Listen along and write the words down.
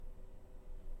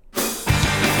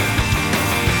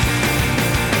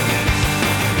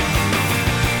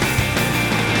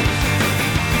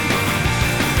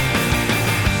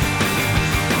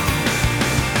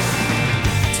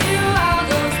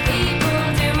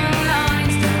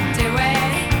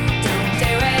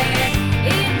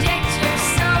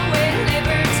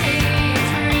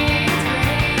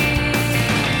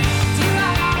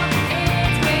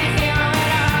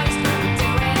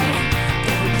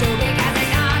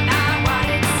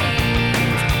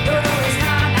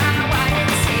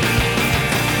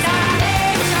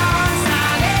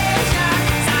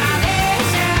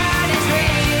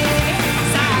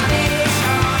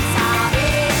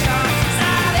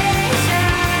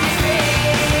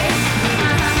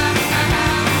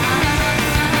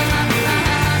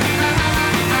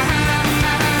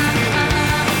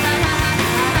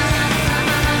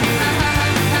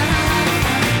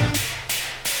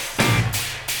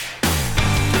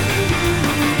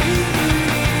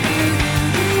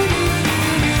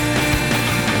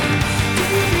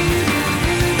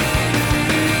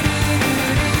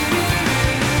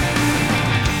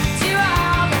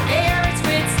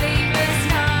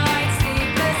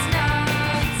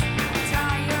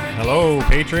Hello,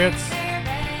 Patriots.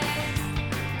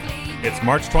 It's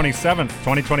March 27th,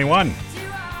 2021.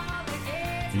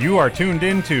 You are tuned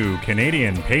into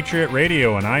Canadian Patriot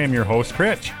Radio, and I am your host,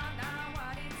 Critch.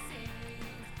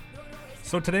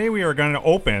 So today we are going to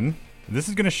open, this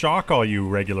is going to shock all you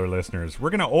regular listeners, we're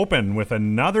going to open with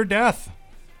another death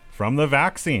from the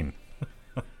vaccine.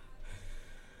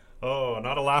 Oh,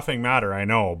 not a laughing matter, I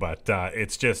know, but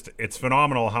it's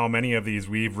phenomenal how many of these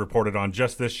we've reported on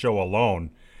just this show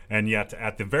alone. And yet,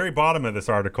 at the very bottom of this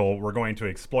article, we're going to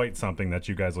exploit something that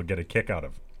you guys will get a kick out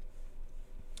of.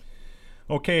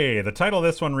 Okay, the title of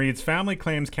this one reads, Family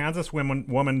Claims Kansas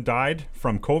Woman Died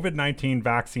from COVID-19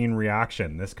 Vaccine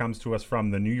Reaction. This comes to us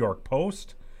from the New York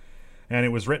Post, and it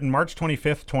was written March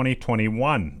 25th,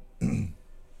 2021.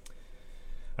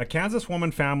 A Kansas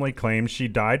woman family claims she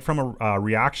died from a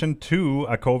reaction to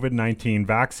a COVID-19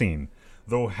 vaccine,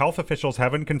 though health officials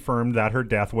haven't confirmed that her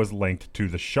death was linked to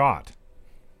the shot.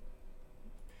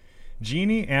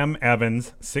 Jeannie M.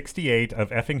 Evans, 68,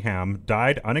 of Effingham,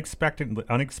 died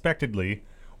unexpectedly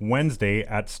Wednesday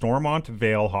at Stormont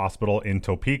Vale Hospital in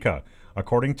Topeka,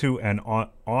 according to an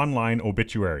online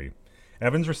obituary.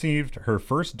 Evans received her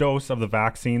first dose of the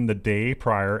vaccine the day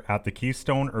prior at the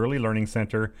Keystone Early Learning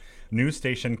Center, news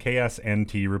station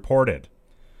KSNT reported.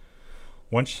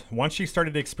 Once she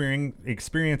started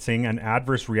experiencing an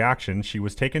adverse reaction, she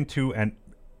was taken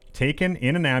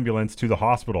in an ambulance to the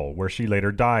hospital, where she later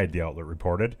died, the outlet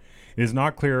reported. It is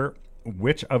not clear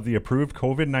which of the approved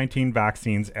COVID-19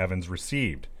 vaccines Evans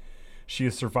received. She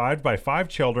is survived by 5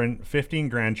 children, 15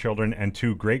 grandchildren, and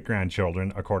 2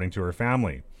 great-grandchildren, according to her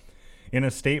family. In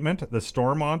a statement, the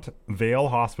Stormont Vale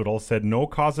Hospital said no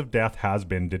cause of death has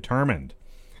been determined.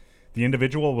 The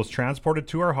individual was transported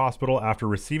to our hospital after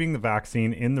receiving the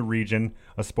vaccine in the region,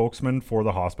 a spokesman for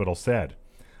the hospital said.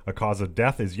 A cause of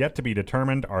death is yet to be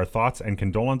determined. Our thoughts and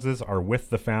condolences are with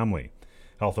the family.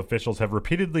 Health officials have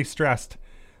repeatedly stressed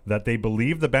that they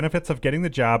believe the benefits of getting the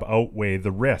jab outweigh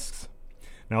the risks.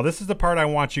 Now, this is the part I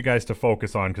want you guys to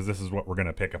focus on, because this is what we're going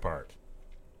to pick apart.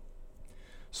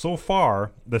 So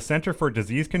far, the Center for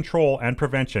Disease Control and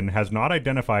Prevention has not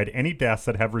identified any deaths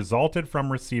that have resulted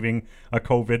from receiving a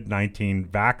COVID-19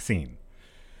 vaccine.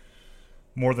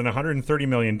 More than 130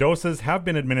 million doses have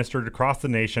been administered across the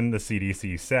nation, the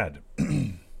CDC said.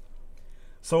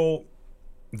 So,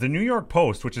 the New York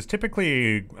Post, which is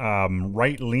typically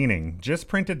right-leaning, just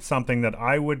printed something that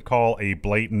I would call a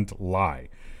blatant lie.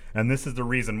 And this is the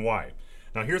reason why.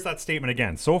 Now, here's that statement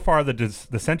again. So far,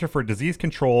 the Center for Disease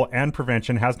Control and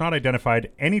Prevention has not identified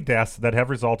any deaths that have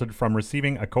resulted from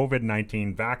receiving a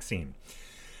COVID-19 vaccine.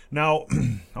 Now,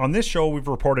 on this show, we've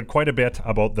reported quite a bit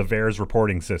about the VAERS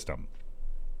reporting system,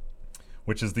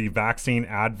 which is the Vaccine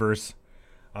Adverse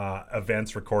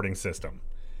Events Recording System.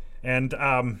 And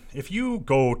if you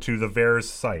go to the VAERS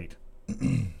site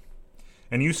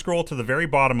and you scroll to the very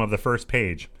bottom of the first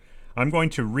page, I'm going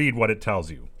to read what it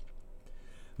tells you.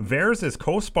 VAERS is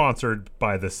co-sponsored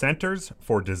by the Centers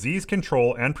for Disease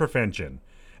Control and Prevention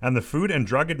and the Food and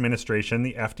Drug Administration,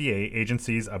 the FDA,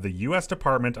 agencies of the U.S.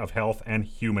 Department of Health and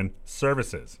Human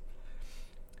Services.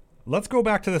 Let's go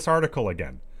back to this article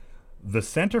again. The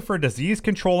Center for Disease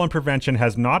Control and Prevention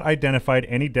has not identified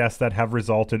any deaths that have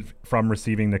resulted from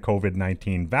receiving the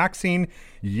COVID-19 vaccine,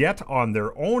 yet on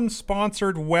their own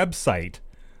sponsored website,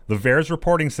 the VAERS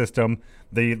reporting system,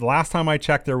 the last time I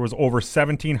checked, there was over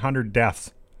 1,700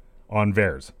 deaths on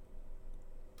VAERS.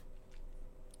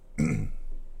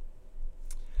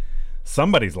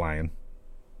 Somebody's lying.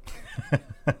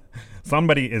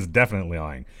 Somebody is definitely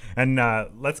lying. And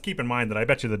let's keep in mind that I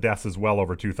bet you the deaths is well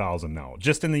over 2,000 now,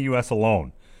 just in the U.S.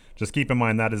 alone. Just keep in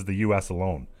mind that is the U.S.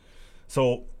 alone.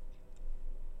 So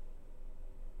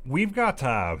we've got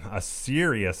a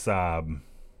serious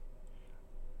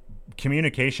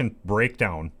communication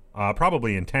breakdown,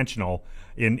 probably intentional,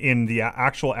 in the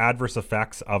actual adverse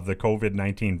effects of the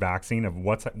COVID-19 vaccine, of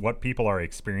what people are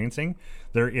experiencing.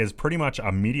 There is pretty much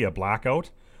a media blackout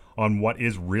on what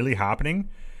is really happening.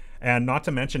 And not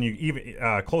to mention, you even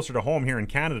closer to home here in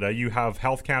Canada, you have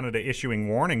Health Canada issuing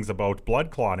warnings about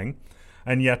blood clotting,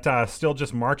 and yet still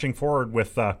just marching forward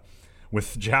with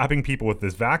jabbing people with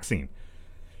this vaccine.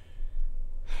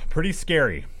 Pretty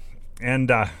scary.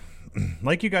 And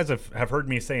like you guys have heard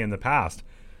me say in the past,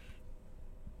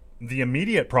 the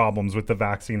immediate problems with the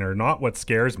vaccine are not what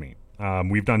scares me.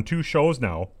 We've done 2 shows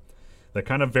now that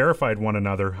kind of verified one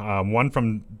another. One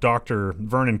from Dr.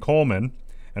 Vernon Coleman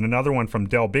and another one from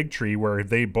Del Bigtree, where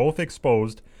they both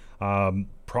exposed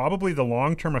probably the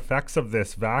long-term effects of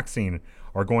this vaccine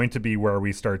are going to be where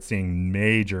we start seeing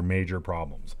major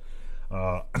problems.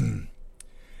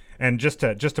 And just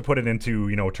to put it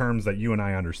into, terms that you and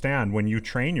I understand, when you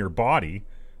train your body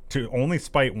to only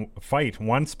fight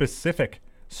one specific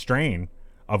strain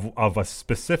of a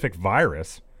specific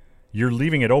virus, you're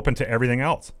leaving it open to everything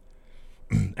else.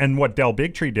 And what Del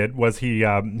Bigtree did was he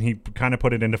kind of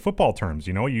put it into football terms.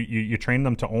 You train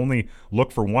them to only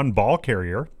look for one ball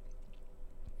carrier,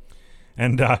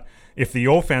 and if the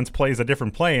offense plays a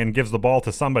different play and gives the ball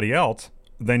to somebody else,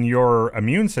 then your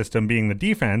immune system, being the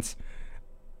defense,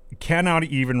 cannot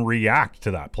even react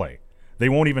to that play. They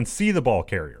won't even see the ball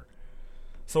carrier.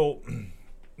 So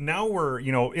now we're,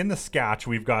 in the Scatch,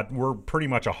 we're pretty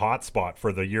much a hot spot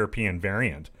for the European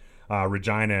variant,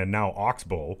 Regina and now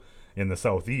Oxbow in the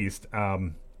southeast.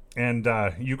 And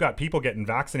you got people getting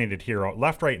vaccinated here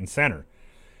left, right, and center.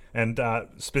 And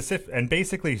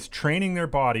basically training their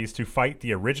bodies to fight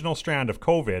the original strand of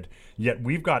COVID, yet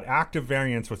we've got active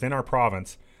variants within our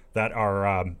province that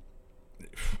are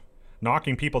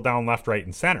knocking people down left, right,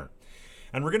 and center.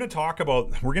 And we're going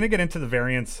to get into the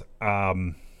variants a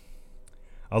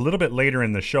little bit later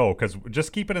in the show, because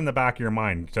just keep it in the back of your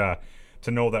mind to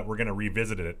know that we're going to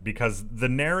revisit it, because the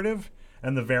narrative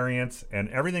and the variants and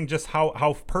everything, just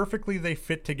how perfectly they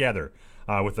fit together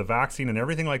with the vaccine and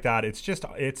everything like that. It's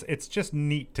just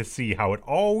neat to see how it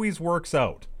always works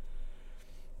out,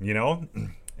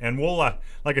 And we'll,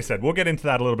 like I said, we'll get into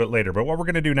that a little bit later. But what we're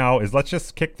going to do now is let's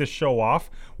just kick this show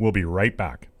off. We'll be right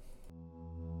back.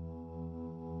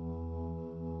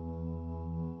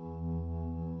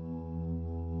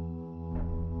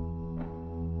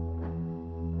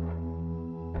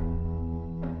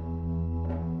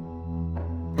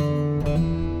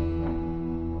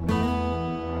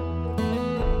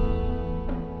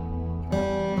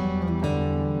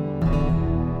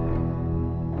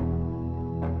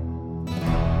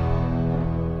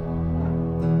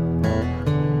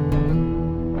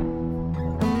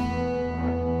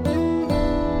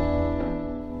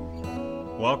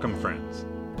 Welcome, friends,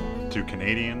 to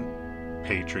Canadian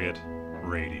Patriot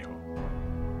Radio,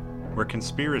 where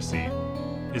conspiracy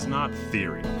is not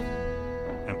theory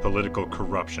and political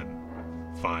corruption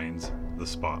finds the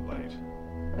spotlight.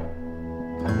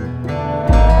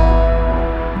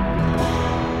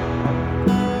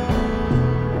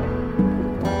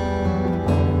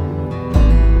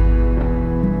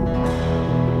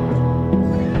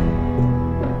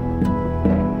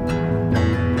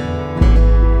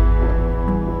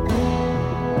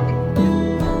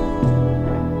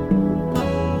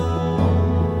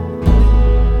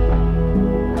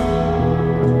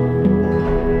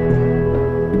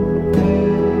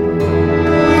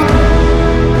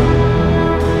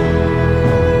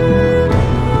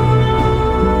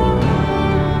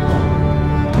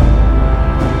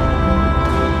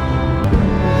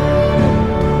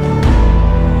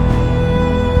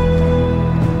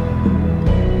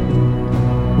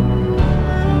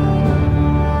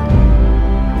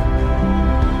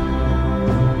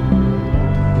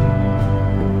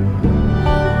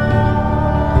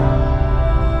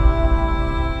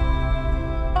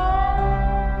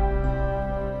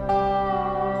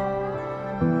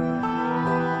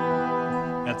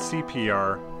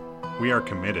 CPR, we are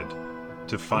committed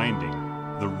to finding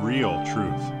the real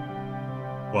truth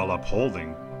while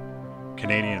upholding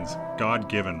Canadians'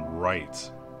 God-given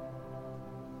rights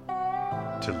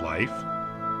to life,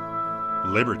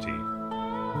 liberty,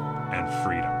 and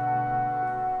freedom.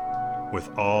 With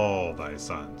all thy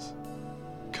sons,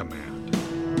 command.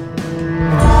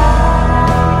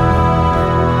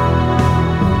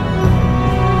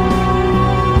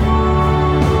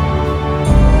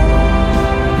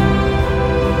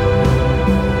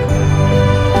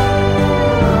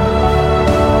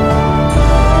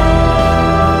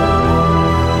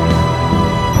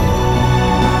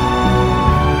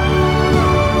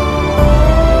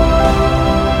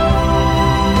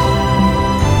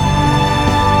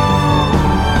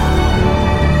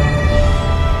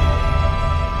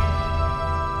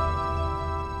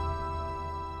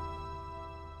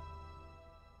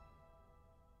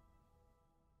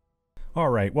 All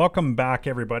right, welcome back,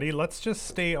 everybody. Let's just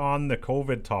stay on the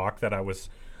COVID talk that I was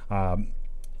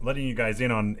letting you guys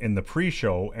in on in the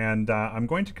pre-show, and I'm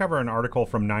going to cover an article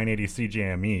from 980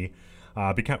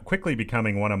 CJME, quickly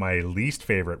becoming one of my least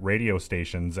favorite radio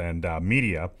stations and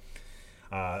media,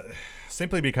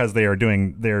 simply because they're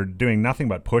doing nothing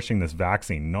but pushing this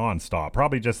vaccine nonstop.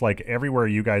 Probably just like everywhere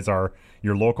you guys are,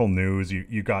 your local news,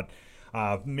 you got.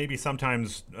 Maybe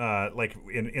sometimes, like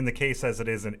in the case as it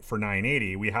is for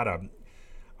 980, we had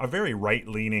a very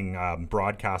right-leaning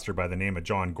broadcaster by the name of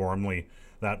John Gormley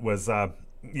that was,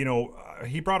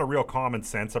 he brought a real common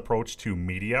sense approach to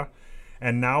media,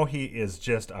 and now he is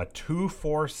just a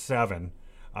 247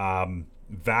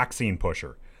 vaccine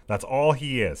pusher. That's all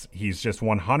he is. He's just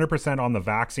 100% on the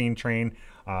vaccine train,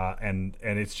 and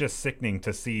it's just sickening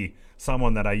to see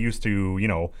someone that I used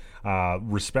to,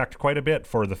 respect quite a bit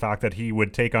for the fact that he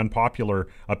would take unpopular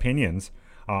opinions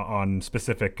on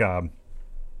specific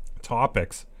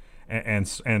topics, and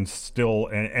still,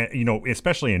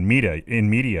 especially in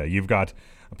media, you've got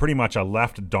pretty much a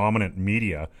left dominant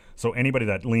media. So anybody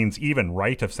that leans even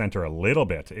right of center a little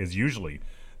bit is usually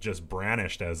just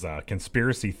brandished as a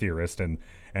conspiracy theorist, and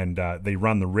they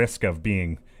run the risk of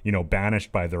being,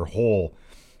 banished by their whole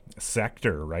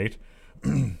sector, right?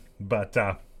 But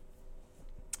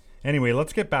anyway,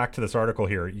 let's get back to this article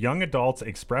here. Young adults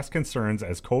express concerns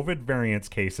as COVID variants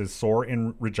cases soar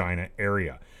in Regina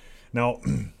area. Now,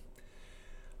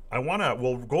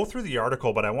 we'll go through the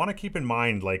article, but I want to keep in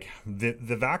mind, like, the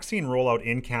vaccine rollout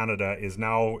in Canada is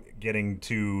now getting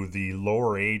to the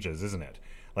lower ages, isn't it?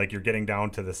 Like, you're getting down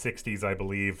to the 60s, I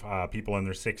believe, people in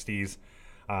their 60s,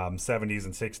 70s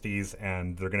and 60s,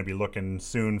 and they're going to be looking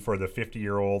soon for the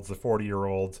 50-year-olds, the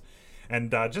 40-year-olds. And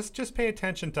just pay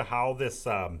attention to how this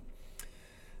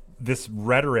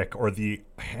rhetoric, or the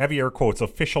heavy air quotes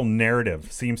official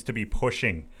narrative, seems to be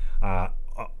pushing,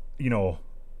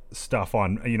 stuff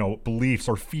on, beliefs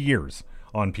or fears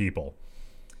on people.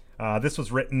 This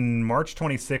was written March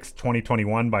 26,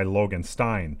 2021 by Logan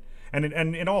Stein. And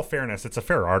in all fairness, it's a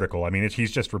fair article. I mean,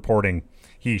 he's just reporting,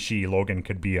 Logan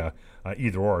could be a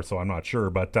either or, so I'm not sure,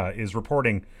 but is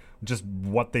reporting just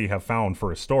what they have found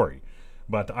for a story.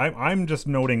 But I'm just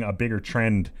noting a bigger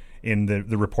trend in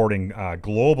the reporting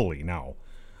globally now.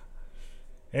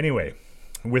 Anyway,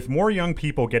 with more young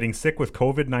people getting sick with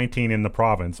COVID-19 in the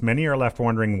province, many are left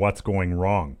wondering what's going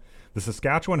wrong. The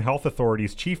Saskatchewan Health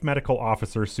Authority's Chief Medical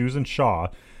Officer, Susan Shaw,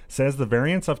 says the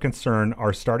variants of concern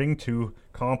are starting to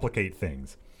complicate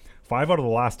things. 5 out of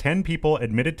the last 10 people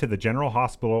admitted to the General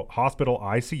Hospital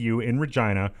ICU in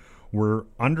Regina were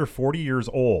under 40 years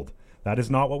old. That is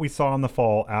not what we saw in the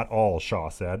fall at all, Shaw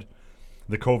said.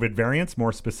 The COVID variants,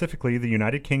 more specifically the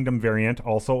United Kingdom variant,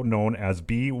 also known as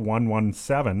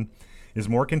B117, is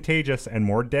more contagious and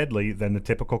more deadly than the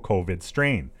typical COVID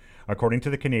strain, according to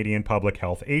the Canadian Public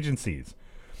Health Agencies.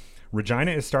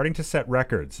 Regina is starting to set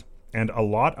records, and a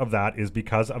lot of that is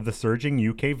because of the surging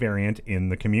UK variant in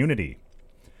the community.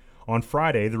 On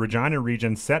Friday, the Regina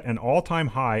region set an all-time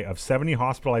high of 70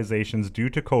 hospitalizations due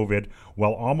to COVID,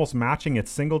 while almost matching its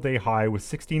single-day high with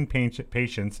 16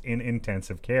 patients in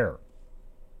intensive care.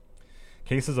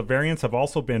 Cases of variants have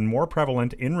also been more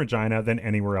prevalent in Regina than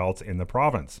anywhere else in the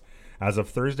province. As of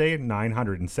Thursday,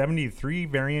 973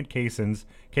 variant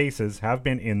cases have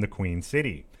been in the Queen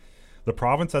City. The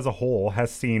province as a whole has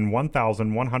seen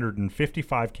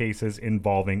 1,155 cases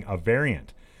involving a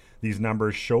variant. These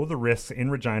numbers show the risks in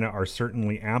Regina are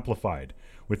certainly amplified,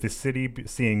 with the city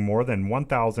seeing more than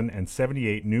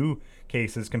 1,078 new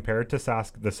cases compared to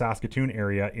the Saskatoon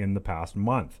area in the past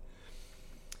month.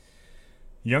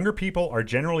 Younger people are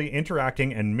generally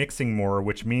interacting and mixing more,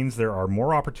 which means there are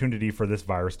more opportunity for this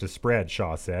virus to spread,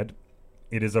 Shaw said.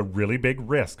 It is a really big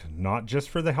risk, not just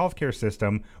for the healthcare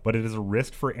system, but it is a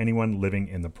risk for anyone living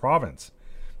in the province.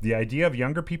 The idea of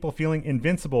younger people feeling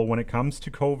invincible when it comes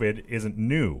to COVID isn't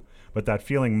new, but that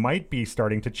feeling might be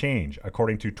starting to change,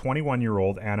 according to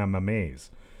 21-year-old Anna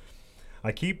Mames.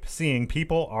 I keep seeing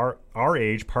people our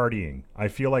age partying. I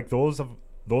feel like those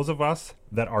of us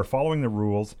that are following the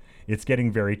rules, it's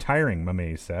getting very tiring,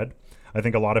 Mames said. I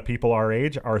think a lot of people our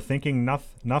age are thinking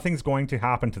nothing's going to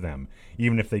happen to them.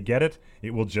 Even if they get it,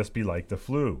 it will just be like the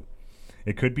flu.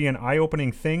 It could be an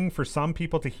eye-opening thing for some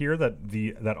people to hear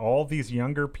that all these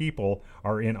younger people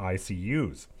are in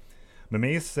ICUs.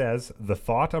 Mames says the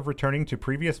thought of returning to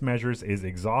previous measures is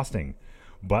exhausting,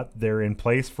 but they're in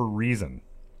place for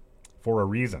a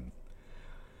reason.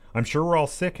 I'm sure we're all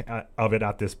sick of it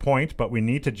at this point, but we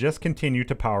need to just continue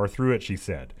to power through it, she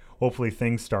said. Hopefully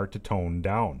things start to tone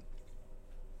down.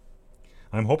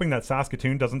 I'm hoping that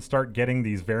Saskatoon doesn't start getting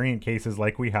these variant cases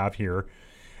like we have here,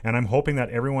 and I'm hoping that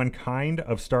everyone kind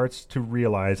of starts to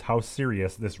realize how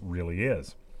serious this really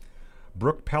is.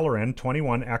 Brooke Pellerin,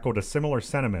 21, echoed a similar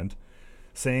sentiment,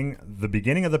 saying the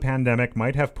beginning of the pandemic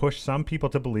might have pushed some people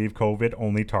to believe COVID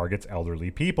only targets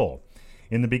elderly people.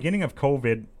 In the beginning of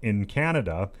COVID in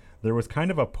Canada, there was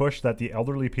kind of a push that the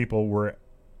elderly people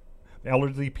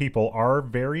are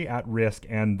very at risk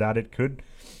and that it could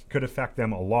affect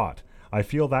them a lot. I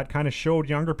feel that kind of showed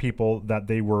younger people that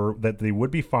they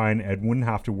would be fine and wouldn't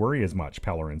have to worry as much,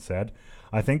 Pellerin said.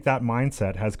 I think that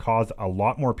mindset has caused a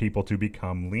lot more people to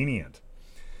become lenient.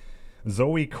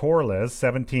 Zoe Corles,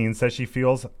 17, says she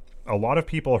feels a lot of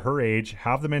people her age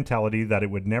have the mentality that it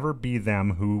would never be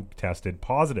them who tested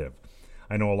positive.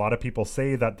 I know a lot of people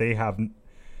say that they have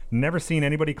never seen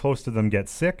anybody close to them get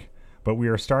sick, but we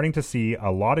are starting to see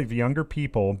a lot of younger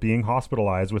people being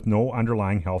hospitalized with no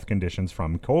underlying health conditions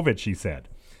from COVID, she said.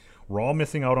 We're all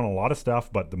missing out on a lot of stuff,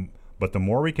 but the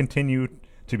more we continue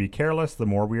to be careless, the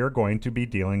more we are going to be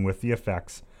dealing with the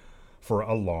effects for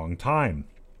a long time.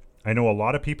 I know a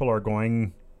lot of people are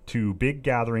going to big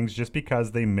gatherings just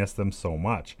because they miss them so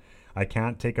much. They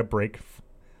can't take a break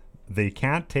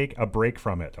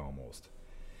from it almost.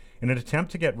 In an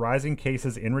attempt to get rising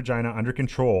cases in Regina under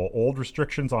control, old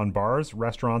restrictions on bars,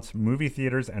 restaurants, movie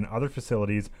theaters, and other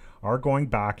facilities are going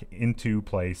back into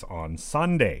place on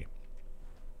Sunday.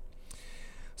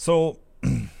 So,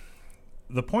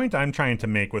 the point I'm trying to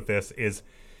make with this is,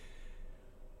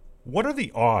 what are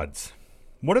the odds?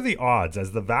 What are the odds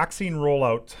as the vaccine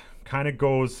rollout kind of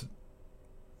goes,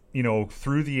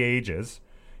 through the ages,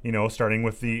 starting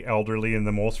with the elderly and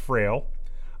the most frail,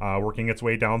 working its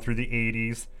way down through the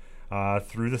 80s,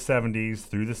 through the 70s,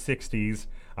 through the 60s.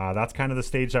 That's kind of the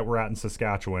stage that we're at in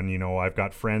Saskatchewan. I've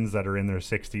got friends that are in their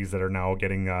 60s that are now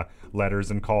getting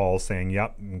letters and calls saying,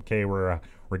 yep, okay, we're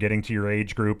getting to your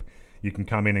age group. You can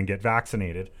come in and get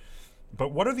vaccinated.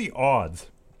 But what are the odds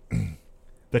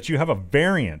that you have a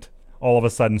variant all of a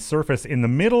sudden surface in the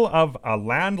middle of a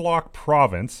landlocked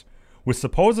province with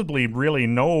supposedly really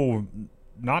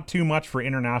not too much for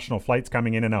international flights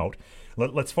coming in and out?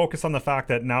 Let's focus on the fact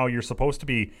that now you're supposed to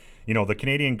be, the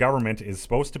Canadian government is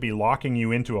supposed to be locking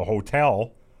you into a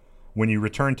hotel when you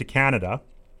return to Canada,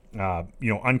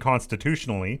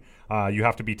 unconstitutionally. You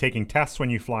have to be taking tests when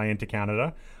you fly into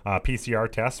Canada,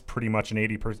 PCR tests, pretty much an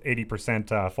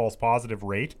 80% false positive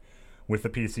rate with the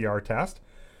PCR test.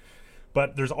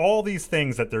 But there's all these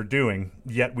things that they're doing,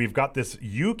 yet we've got this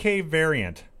UK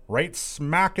variant right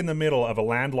smack in the middle of a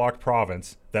landlocked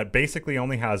province that basically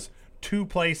only has two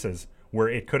places where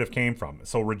it could have came from.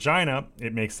 So Regina,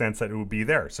 it makes sense that it would be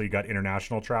there. So you got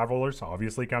international travelers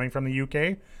obviously coming from the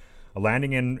UK,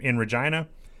 landing in Regina,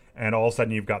 and all of a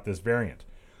sudden you've got this variant.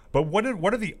 But what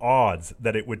are the odds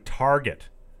that it would target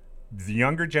the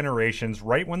younger generations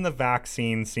right when the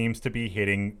vaccine seems to be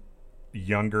hitting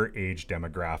younger age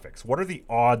demographics? What are the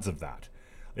odds of that?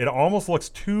 It almost looks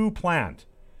too planned.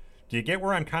 Do you get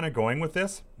where I'm kind of going with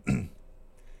this?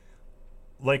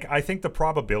 I think the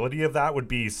probability of that would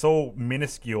be so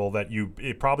minuscule that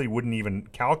it probably wouldn't even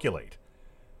calculate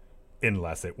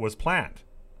unless it was planned.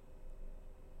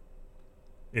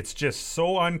 It's just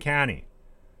so uncanny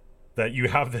that you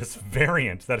have this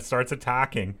variant that starts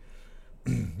attacking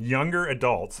younger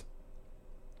adults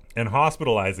and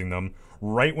hospitalizing them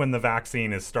right when the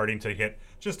vaccine is starting to hit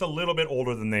just a little bit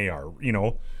older than they are.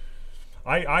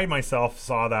 I myself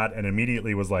saw that and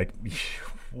immediately was like,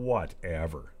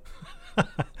 whatever.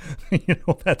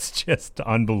 That's just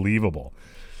unbelievable.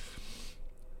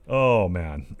 Oh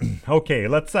man. Okay,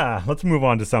 let's move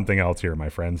on to something else here, my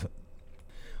friends.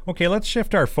 Okay, let's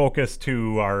shift our focus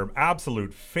to our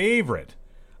absolute favorite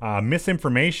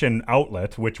misinformation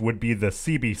outlet, which would be the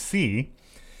CBC,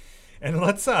 and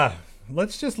let's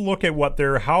just look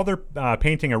at how they're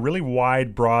painting a really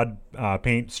wide, broad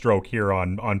paint stroke here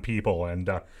on people. And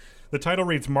the title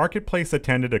reads, Marketplace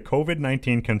attended a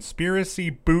COVID-19 conspiracy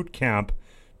boot camp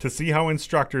to see how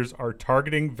instructors are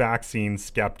targeting vaccine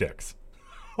skeptics.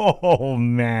 Oh,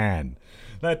 man.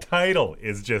 That title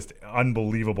is just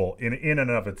unbelievable in and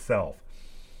of itself.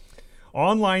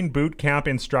 Online boot camp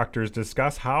instructors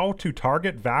discuss how to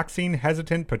target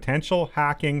vaccine-hesitant potential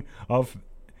hacking of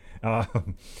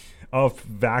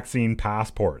vaccine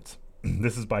passports.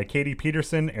 This is by Katie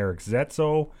Peterson, Eric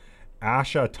Zetzo,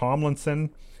 Asha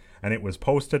Tomlinson, and it was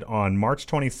posted on March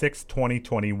 26,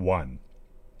 2021.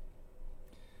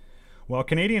 While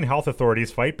Canadian health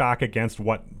authorities fight back against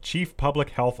what Chief Public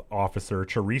Health Officer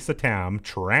Theresa Tam,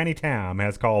 Tranny Tam,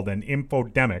 has called an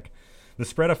infodemic, the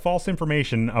spread of false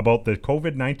information about the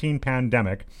COVID-19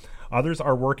 pandemic, others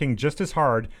are working just as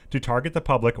hard to target the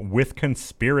public with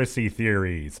conspiracy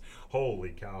theories. Holy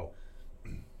cow.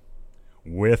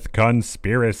 With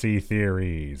conspiracy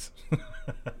theories.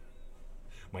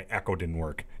 My echo didn't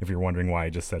work, if you're wondering why I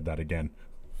just said that again.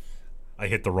 I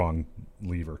hit the wrong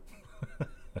lever.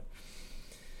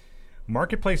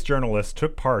 Marketplace journalists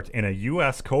took part in a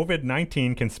U.S.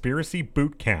 COVID-19 conspiracy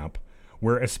boot camp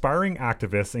where aspiring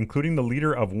activists, including the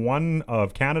leader of one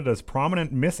of Canada's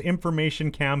prominent misinformation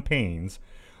campaigns,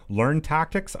 learned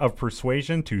tactics of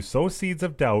persuasion to sow seeds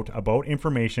of doubt about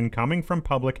information coming from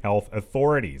public health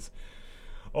authorities.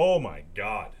 Oh my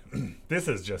God.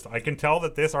 I can tell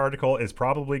that this article is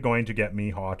probably going to get me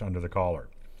hot under the collar.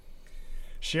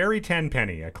 Sherry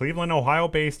Tenpenny, a Cleveland,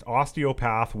 Ohio-based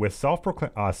osteopath with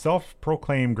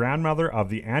self-proclaimed grandmother of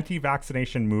the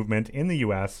anti-vaccination movement in the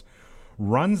U.S.,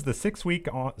 runs the six-week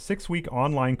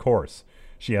online course.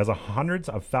 She has hundreds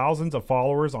of thousands of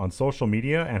followers on social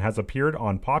media and has appeared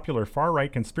on popular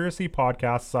far-right conspiracy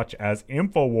podcasts such as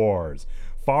InfoWars.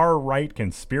 Far-right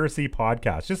conspiracy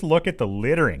podcast. Just look at the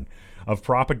littering of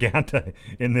propaganda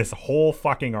in this whole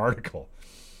fucking article.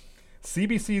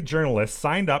 CBC journalists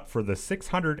signed up for the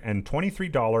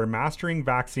 $623 Mastering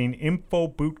Vaccine Info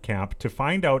Bootcamp to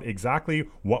find out exactly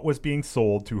what was being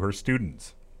sold to her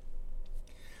students.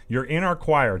 You're in our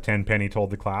choir, Tenpenny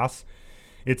told the class.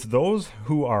 It's those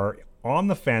who are on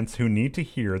the fence who need to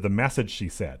hear the message, she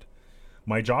said.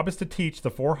 My job is to teach the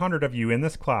 400 of you in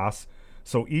this class,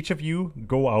 so each of you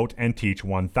go out and teach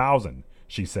 1,000,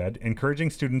 she said, encouraging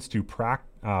students to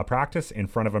practice in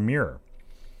front of a mirror.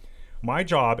 My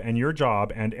job and your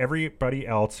job and everybody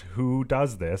else who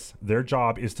does this, their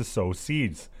job is to sow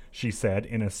seeds, she said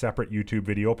in a separate YouTube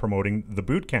video promoting the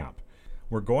boot camp.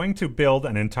 We're going to build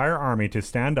an entire army to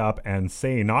stand up and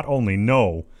say not only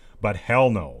no, but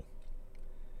hell no.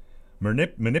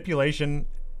 Manipulation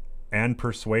and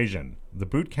persuasion. The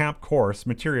boot camp course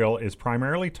material is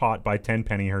primarily taught by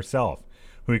Tenpenny herself,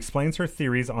 who explains her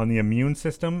theories on the immune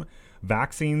system,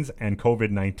 vaccines, and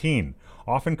COVID-19,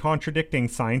 often contradicting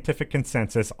scientific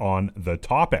consensus on the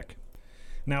topic.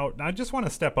 Now, I just want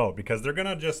to step out because they're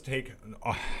going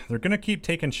to keep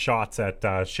taking shots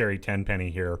at Sherry Tenpenny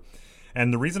here.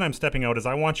 And the reason I'm stepping out is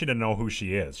I want you to know who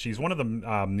she is. She's one of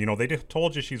the, they just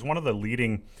told you she's one of the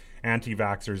leading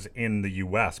anti-vaxxers in the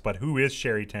U.S. But who is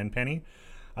Sherry Tenpenny?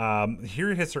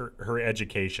 Here is her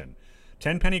education.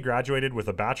 Tenpenny graduated with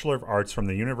a Bachelor of Arts from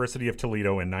the University of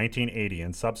Toledo in 1980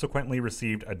 and subsequently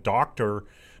received a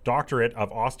doctorate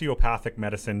of osteopathic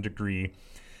medicine degree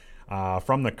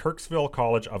from the Kirksville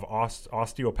College of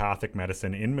Osteopathic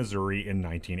Medicine in Missouri in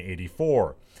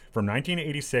 1984. From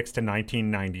 1986 to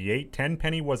 1998,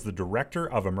 Tenpenny was the director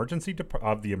of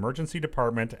the emergency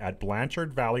department at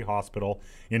Blanchard Valley Hospital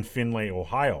in Findlay,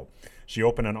 Ohio. She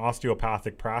opened an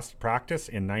osteopathic practice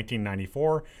in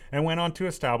 1994 and went on to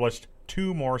establish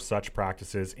 2 more such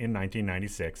practices in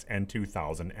 1996 and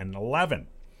 2011.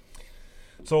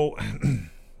 So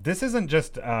this isn't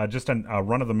just a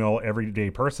run-of-the-mill everyday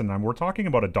person. We're talking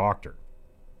about a doctor,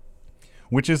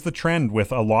 which is the trend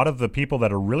with a lot of the people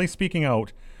that are really speaking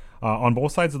out on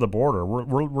both sides of the border.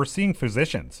 We're seeing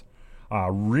physicians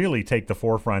really take the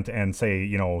forefront and say,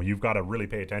 you've got to really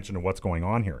pay attention to what's going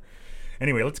on here.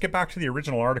 Anyway, let's get back to the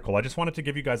original article. I just wanted to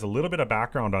give you guys a little bit of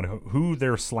background on who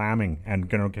they're slamming and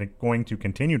going to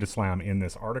continue to slam in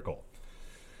this article.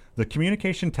 The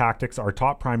communication tactics are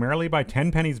taught primarily by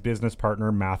Tenpenny's business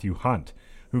partner, Matthew Hunt,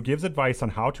 who gives advice on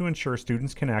how to ensure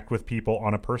students connect with people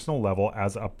on a personal level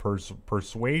as a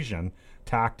persuasion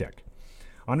tactic.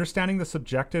 Understanding the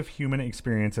subjective human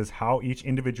experience as how each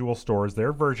individual stores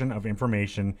their version of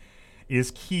information is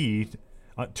key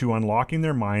to unlocking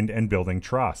their mind and building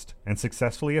trust, and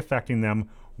successfully affecting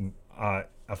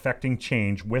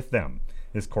change with them,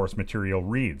 this course material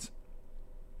reads.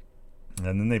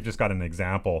 And then they've just got an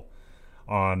example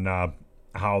on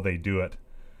how they do it.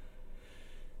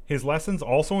 His lessons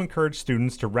also encourage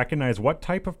students to recognize what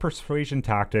type of persuasion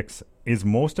tactics is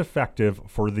most effective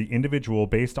for the individual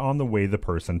based on the way the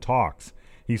person talks.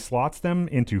 He slots them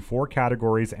into 4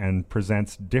 categories and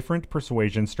presents different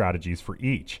persuasion strategies for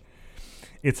each.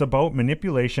 It's about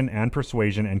manipulation and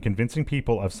persuasion and convincing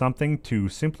people of something to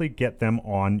simply get them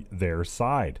on their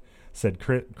side, said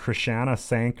Krishana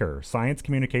Sankar, Science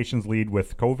Communications Lead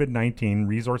with COVID-19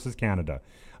 Resources Canada,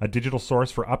 a digital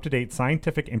source for up-to-date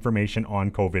scientific information on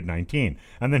COVID-19.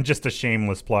 And then just a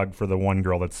shameless plug for the one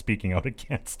girl that's speaking out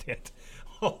against it.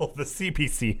 Oh, the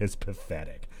CBC is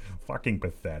pathetic. Fucking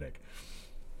pathetic.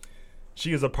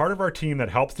 She is a part of our team that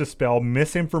helps dispel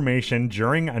misinformation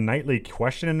during a nightly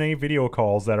question-and-A video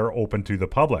calls that are open to the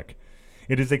public.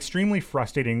 It is extremely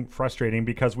frustrating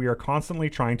because we are constantly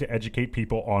trying to educate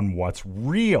people on what's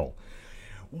real.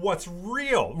 What's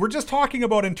real? We're just talking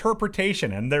about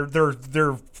interpretation, and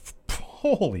they're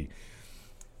holy.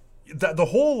 The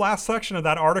whole last section of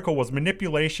that article was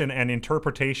manipulation and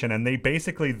interpretation, and they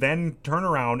basically then turn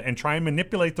around and try and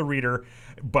manipulate the reader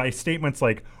by statements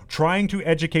like trying to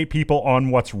educate people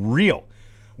on what's real.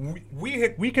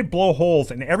 We could blow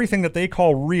holes in everything that they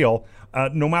call real,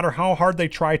 no matter how hard they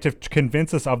try to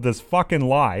convince us of this fucking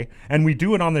lie, and we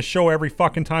do it on the show every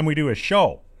fucking time we do a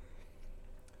show.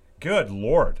 Good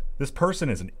Lord, this person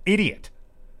is an idiot.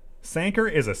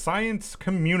 Sankar is a science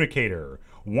communicator,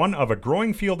 one of a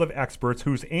growing field of experts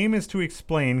whose aim is to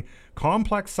explain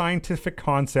complex scientific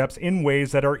concepts in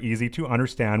ways that are easy to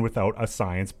understand without a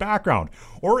science background.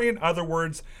 Or in other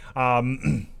words,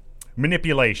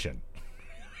 manipulation.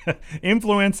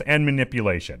 Influence and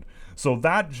manipulation. So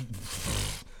that,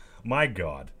 my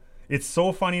God, it's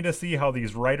so funny to see how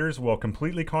these writers will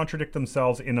completely contradict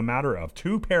themselves in a matter of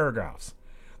 2 paragraphs.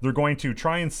 They're going to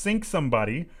try and sink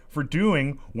somebody for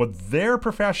doing what their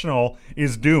professional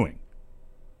is doing.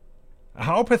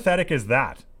 How pathetic is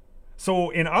that? So,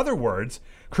 in other words,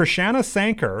 Krishana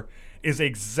Sankar is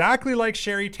exactly like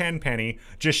Sherry Tenpenny,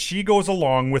 just she goes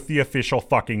along with the official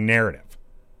fucking narrative.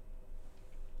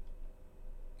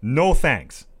 No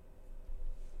thanks.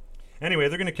 Anyway,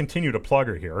 they're going to continue to plug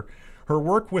her here. Her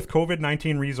work with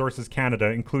COVID-19 Resources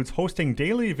Canada includes hosting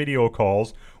daily video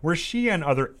calls where she and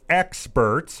other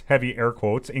experts, heavy air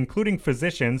quotes, including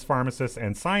physicians, pharmacists,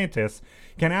 and scientists,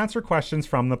 can answer questions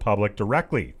from the public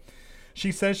directly.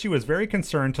 She says she was very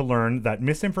concerned to learn that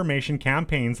misinformation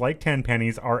campaigns like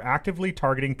Tenpenny's are actively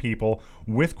targeting people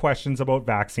with questions about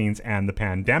vaccines and the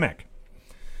pandemic.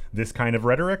 This kind of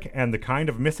rhetoric and the kind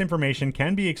of misinformation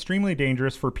can be extremely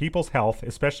dangerous for people's health,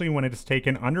 especially when it is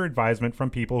taken under advisement from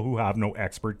people who have no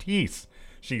expertise,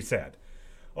 she said.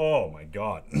 Oh my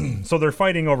God. So they're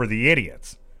fighting over the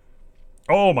idiots.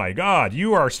 Oh my God,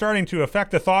 you are starting to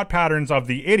affect the thought patterns of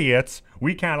the idiots.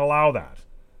 We can't allow that.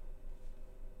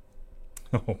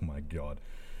 Oh my God.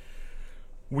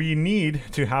 We need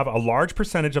to have a large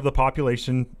percentage of the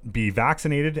population be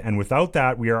vaccinated, and without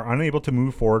that, we are unable to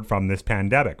move forward from this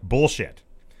pandemic. Bullshit.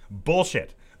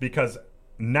 Bullshit. Because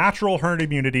natural herd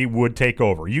immunity would take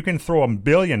over. You can throw a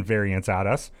billion variants at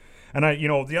us. And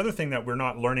the other thing that we're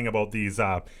not learning about these,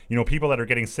 people that are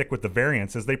getting sick with the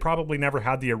variants is they probably never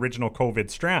had the original COVID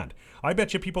strand. I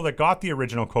bet you people that got the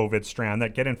original COVID strand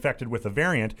that get infected with a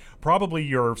variant, probably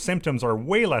your symptoms are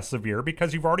way less severe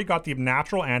because you've already got the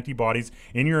natural antibodies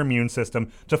in your immune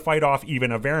system to fight off even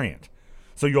a variant.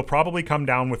 So you'll probably come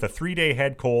down with a 3-day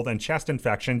head cold and chest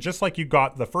infection, just like you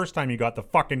got the first time you got the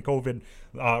fucking COVID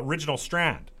original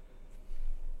strand.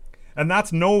 And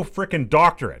that's no frickin'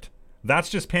 doctorate. That's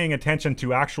just paying attention to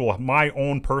my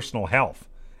own personal health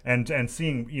and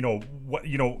seeing,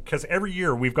 because every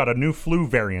year we've got a new flu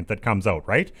variant that comes out,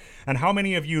 right? And how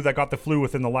many of you that got the flu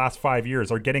within the last 5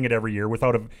 years are getting it every year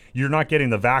you're not getting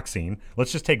the vaccine?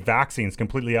 Let's just take vaccines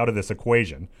completely out of this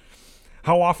equation.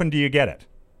 How often do you get it?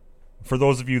 For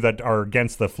those of you that are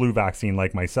against the flu vaccine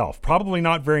like myself, probably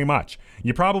not very much.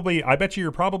 I bet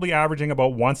you're probably averaging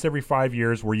about once every 5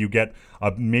 years where you get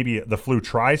maybe the flu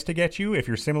tries to get you. If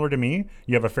you're similar to me,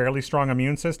 you have a fairly strong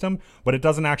immune system, but it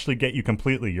doesn't actually get you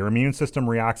completely. Your immune system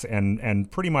reacts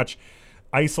and pretty much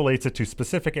isolates it to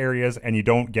specific areas, and you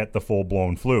don't get the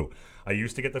full-blown flu. I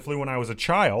used to get the flu when I was a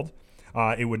child.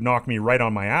 It would knock me right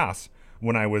on my ass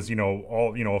when I was,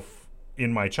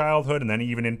 in my childhood, and then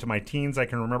even into my teens. I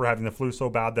can remember having the flu so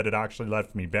bad that it actually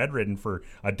left me bedridden for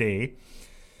a day.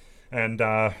 And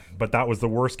but that was the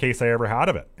worst case I ever had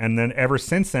of it. And then ever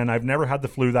since then, I've never had the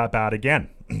flu that bad again.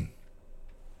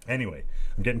 Anyway,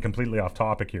 I'm getting completely off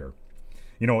topic here.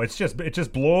 It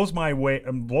just blows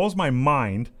my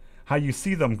mind how you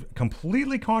see them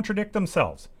completely contradict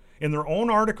themselves in their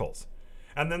own articles,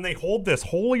 and then they hold this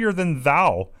holier than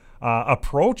thou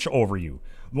approach over you.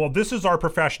 Well, this is our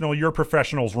professional, your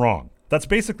professional's wrong. That's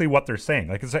basically what they're saying.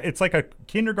 Like it's like a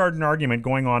kindergarten argument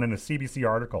going on in a CBC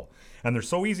article. And they're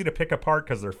so easy to pick apart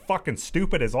because they're fucking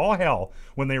stupid as all hell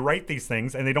when they write these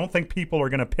things, and they don't think people are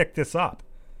going to pick this up.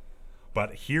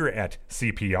 But here at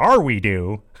CPR we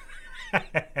do.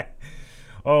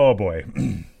 Oh boy.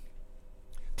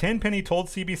 Tenpenny told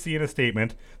CBC in a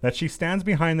statement that she stands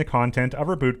behind the content of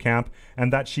her boot camp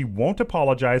and that she won't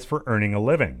apologize for earning a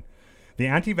living. The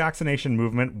anti-vaccination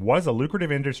movement was a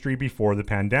lucrative industry before the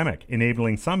pandemic,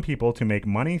 enabling some people to make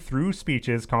money through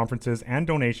speeches, conferences, and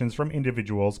donations from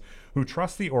individuals who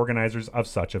trust the organizers of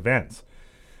such events.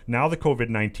 Now the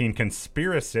COVID-19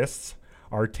 conspiracists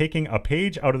are taking a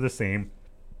page out of the same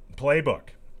playbook.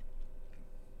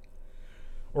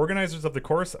 Organizers of the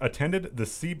course attended by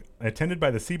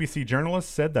the CBC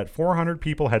journalists said that 400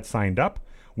 people had signed up,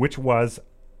 which was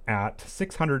at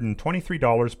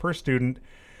 $623 per student,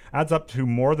 adds up to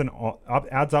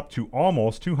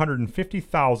almost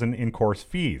 $250,000 in course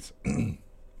fees.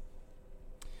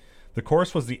 The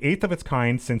course was the 8th of its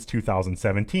kind since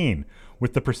 2017,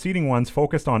 with the preceding ones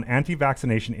focused on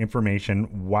anti-vaccination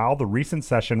information, while the recent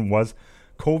session was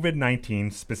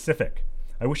COVID-19 specific.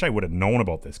 I wish I would have known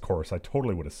about this course. I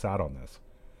totally would have sat on this.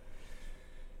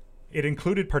 It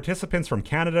included participants from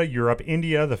Canada, Europe,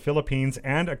 India, the Philippines,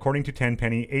 and, according to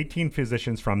Tenpenny, 18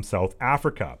 physicians from South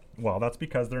Africa. Well, that's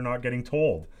because they're not getting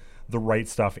told the right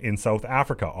stuff in South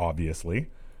Africa, obviously.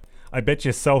 I bet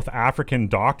you South African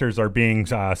doctors are being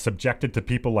subjected to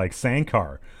people like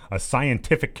Sankar, a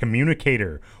scientific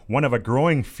communicator, one of a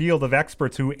growing field of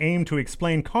experts who aim to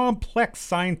explain complex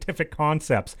scientific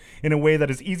concepts in a way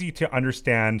that is easy to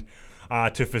understand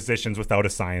to physicians without a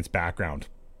science background.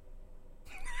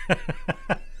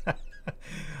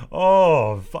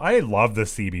 Oh, I love the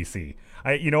CBC.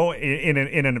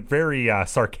 In a very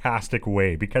sarcastic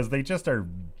way, because they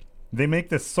make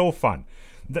this so fun.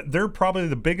 They're probably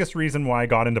the biggest reason why I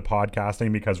got into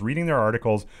podcasting, because reading their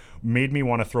articles made me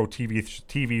want to throw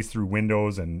TVs through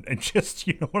windows and just,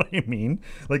 you know what I mean?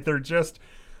 Like they're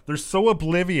so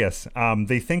oblivious.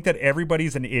 They think that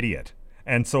everybody's an idiot.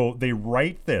 And so they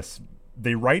write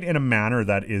in a manner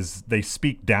that they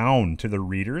speak down to the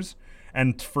readers.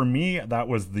 And for me, that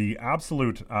was the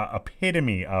absolute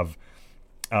epitome of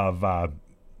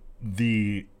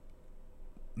the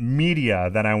media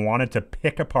that I wanted to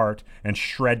pick apart and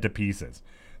shred to pieces.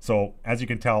 So as you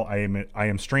can tell, I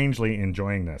am strangely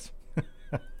enjoying this.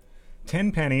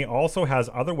 Tenpenny also has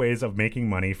other ways of making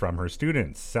money from her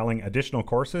students, selling additional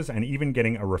courses and even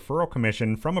getting a referral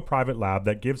commission from a private lab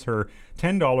that gives her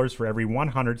 $10 for every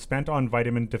 100 spent on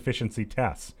vitamin deficiency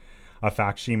tests, a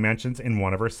fact she mentions in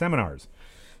one of her seminars.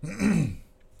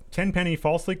 Tenpenny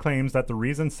falsely claims that the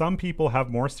reason some people have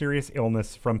more serious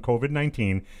illness from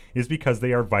COVID-19 is because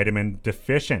they are vitamin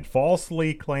deficient.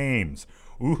 Falsely claims.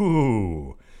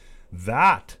 Ooh,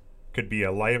 that could be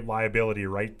a liability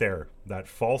right there. That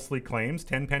falsely claims.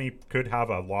 Tenpenny could have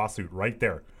a lawsuit right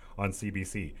there on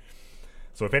CBC.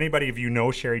 So if anybody of you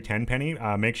know Sherry Tenpenny,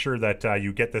 make sure that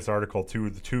you get this article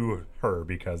to her,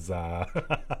 because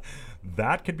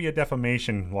that could be a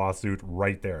defamation lawsuit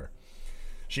right there.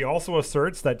 She also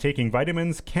asserts that taking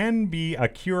vitamins can be a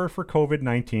cure for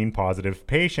COVID-19 positive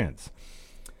patients.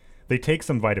 They take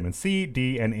some vitamin C,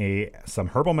 D, and A, some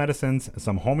herbal medicines,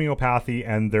 some homeopathy,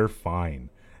 and they're fine.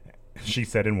 She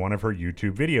said in one of her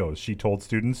YouTube videos. She told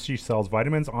students she sells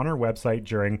vitamins on her website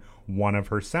during one of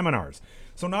her seminars.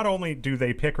 So not only do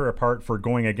they pick her apart for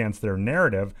going against their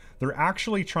narrative, they're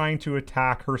actually trying to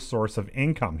attack her source of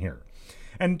income here.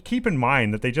 And keep in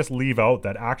mind that they just leave out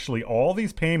that actually all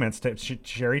these payments to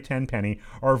Sherry Tenpenny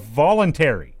are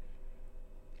voluntary.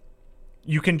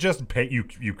 You can just pay. You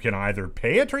can either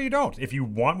pay it or you don't. If you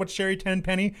want what Sherry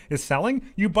Tenpenny is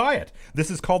selling, you buy it.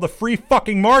 This is called the free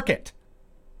fucking market.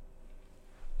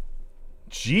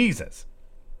 Jesus.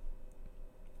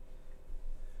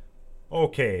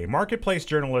 Okay, Marketplace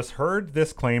journalists heard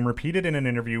this claim repeated in an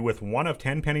interview with one of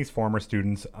Tenpenny's former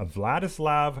students,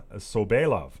 Vladislav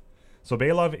Sobolov.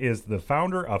 Sobolov is the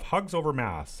founder of Hugs Over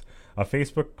Masks, a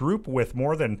Facebook group with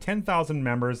more than 10,000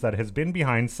 members that has been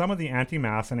behind some of the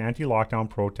anti-mask and anti-lockdown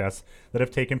protests that have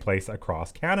taken place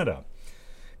across Canada.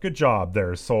 Good job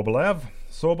there, Sobolov.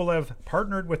 Sobolov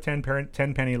partnered with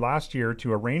Tenpenny last year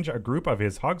to arrange a group of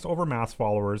his Hugs Over Masks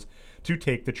followers to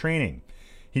take the training.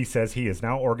 He says he is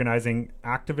now organizing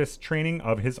activist training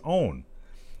of his own.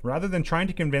 Rather than trying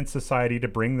to convince society to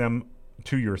bring them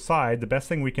to your side, the best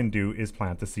thing we can do is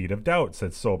plant the seed of doubt,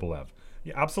 said Sobolov.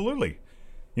 Yeah, absolutely.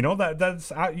 You know,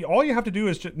 that's all you have to do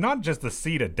is not just the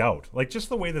seed of doubt, like just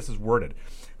the way this is worded.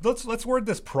 Let's word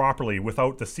this properly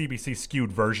without the CBC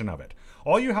skewed version of it.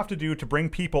 All you have to do to bring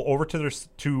people over to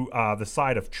the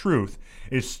side of truth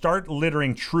is start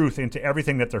littering truth into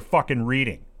everything that they're fucking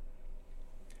reading.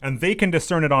 And they can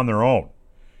discern it on their own.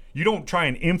 You don't try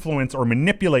and influence or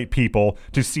manipulate people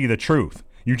to see the truth.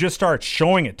 You just start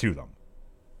showing it to them.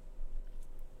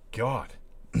 God.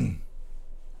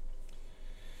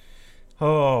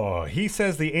 Oh, he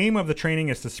says the aim of the training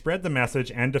is to spread the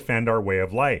message and defend our way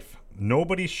of life.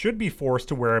 Nobody should be forced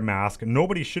to wear a mask.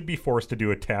 Nobody should be forced to do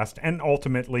a test. And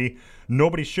ultimately,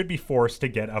 nobody should be forced to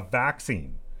get a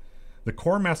vaccine. The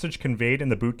core message conveyed in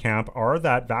the boot camp are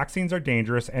that vaccines are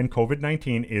dangerous and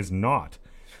COVID-19 is not,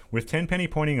 with Tenpenny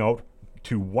pointing out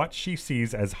to what she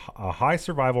sees as a high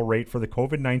survival rate for the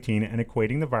COVID-19 and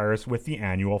equating the virus with the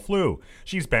annual flu.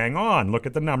 She's bang on. Look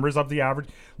at the numbers of the average.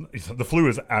 The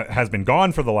flu has been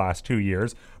gone for the last 2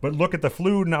 years, but look at the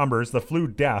flu numbers, the flu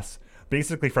deaths,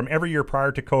 basically from every year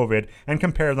prior to COVID, and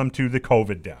compare them to the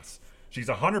COVID deaths. She's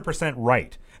 100%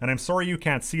 right. And I'm sorry you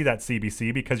can't see that,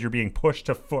 CBC, because you're being pushed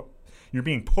to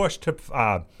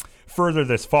further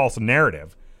this false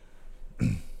narrative.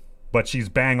 But she's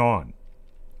bang on.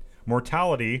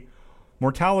 Mortality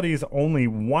is only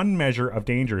one measure of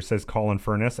danger, says Colin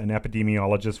Furness, an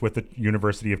epidemiologist with the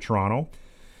University of Toronto.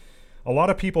 A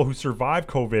lot of people who survive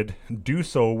COVID do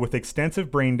so with extensive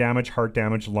brain damage, heart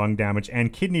damage, lung damage,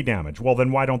 and kidney damage. Well,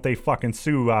 then why don't they fucking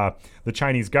sue the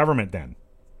Chinese government then?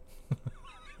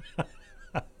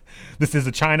 This is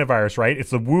a China virus, right? It's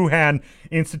the Wuhan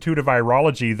Institute of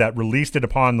Virology that released it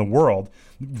upon the world.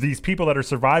 These people that are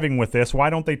surviving with this, why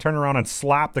don't they turn around and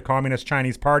slap the Communist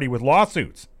Chinese Party with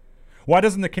lawsuits? Why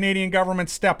doesn't the Canadian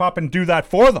government step up and do that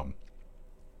for them?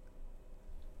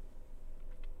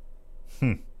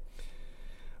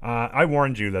 I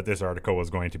warned you that this article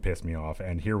was going to piss me off,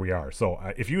 and here we are. So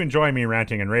if you enjoy me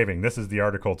ranting and raving, this is the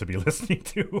article to be listening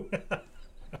to.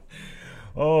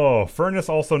 Oh, Furness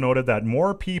also noted that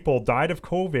more people died of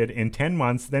COVID in 10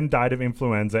 months than died of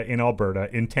influenza in Alberta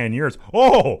in 10 years.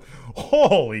 Oh,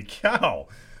 holy cow.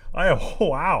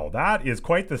 Wow, that is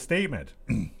quite the statement.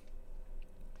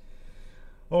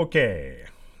 Okay,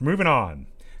 moving on.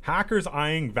 Hackers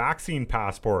eyeing vaccine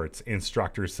passports,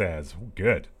 instructor says.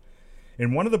 Good.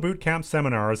 In one of the boot camp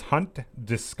seminars, Hunt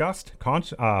discussed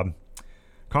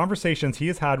conversations he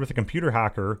has had with a computer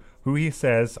hacker who he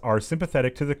says are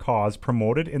sympathetic to the cause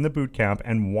promoted in the boot camp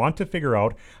and want to figure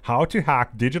out how to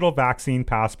hack digital vaccine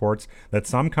passports that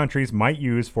some countries might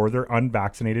use for their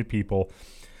unvaccinated people,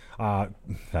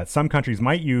 that some countries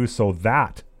might use so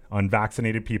that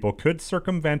unvaccinated people could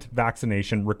circumvent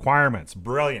vaccination requirements.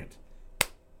 Brilliant.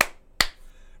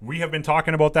 We have been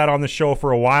talking about that on the show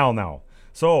for a while now.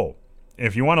 So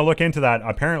if you want to look into that,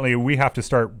 apparently we have to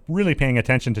start really paying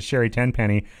attention to Sherry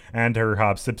Tenpenny and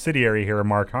her subsidiary here,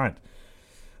 Mark Hunt.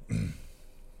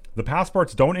 The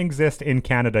passports don't exist in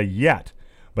Canada yet,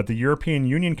 but the European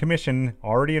Union Commission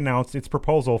already announced its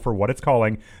proposal for what it's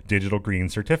calling digital green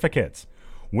certificates,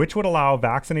 which would allow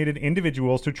vaccinated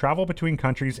individuals to travel between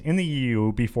countries in the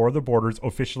EU before the borders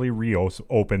officially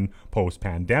reopen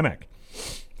post-pandemic.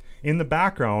 In the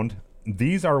background,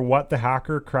 these are what the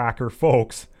hacker cracker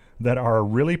folks that are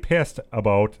really pissed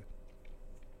about.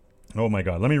 Oh my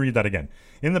God, let me read that again.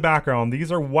 In the background,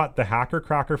 these are what the hacker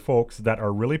cracker folks that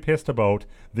are really pissed about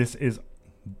this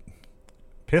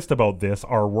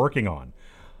are working on,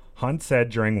 Hunt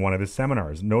said during one of his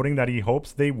seminars, noting that he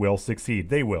hopes they will succeed.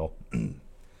 They will.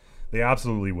 They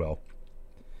absolutely will.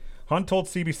 Hunt told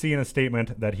CBC in a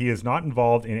statement that he is not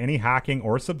involved in any hacking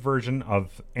or subversion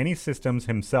of any systems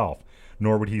himself,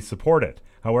 nor would he support it.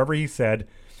 However, he said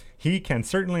he can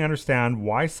certainly understand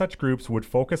why such groups would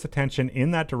focus attention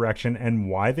in that direction and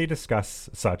why they discuss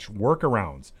such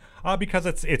workarounds. Because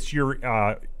it's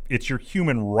your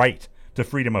human right to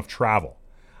freedom of travel.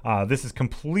 This is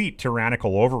complete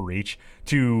tyrannical overreach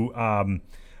to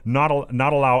not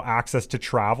allow access to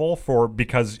travel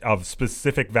because of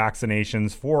specific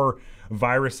vaccinations for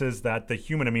viruses that the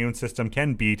human immune system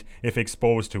can beat if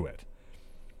exposed to it.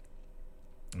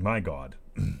 My God.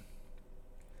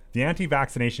 The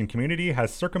anti-vaccination community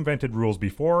has circumvented rules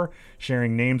before,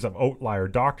 sharing names of outlier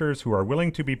doctors who are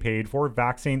willing to be paid for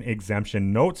vaccine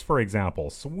exemption notes, for example.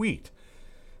 Sweet.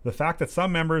 The fact that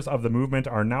some members of the movement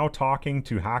are now talking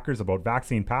to hackers about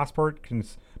vaccine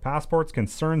passports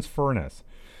concerns Furness,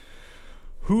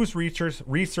 whose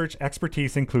research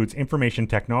expertise includes information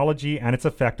technology and its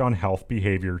effect on health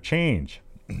behavior change.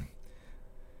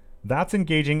 That's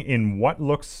engaging in what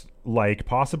looks like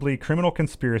possibly criminal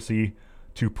conspiracy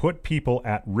to put people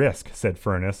at risk, said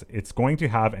Furness. It's going to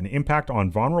have an impact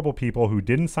on vulnerable people who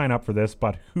didn't sign up for this,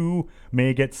 but who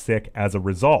may get sick as a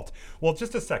result. Well,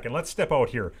 just a second. Let's step out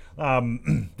here.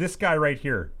 This guy right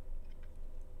here.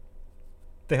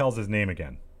 What the hell's his name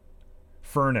again?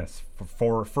 Furness.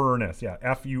 For Furness. Yeah.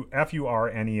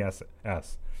 Furness.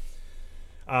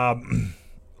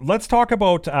 Let's talk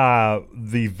about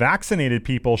the vaccinated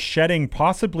people shedding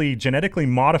possibly genetically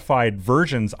modified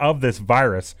versions of this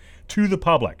virus to the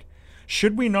public.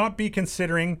 Should we not be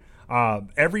considering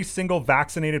every single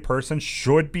vaccinated person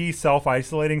should be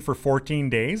self-isolating for 14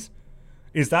 days?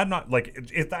 Is that not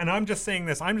and I'm just saying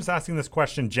this, I'm just asking this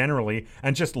question generally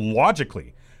and just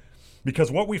logically, because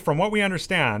from what we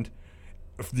understand,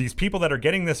 these people that are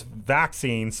getting this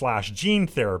vaccine / gene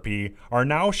therapy are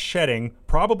now shedding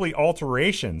probably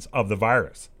alterations of the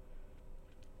virus.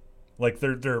 Like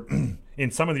they're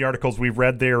in some of the articles we've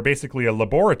read, they are basically a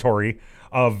laboratory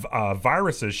of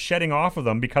viruses shedding off of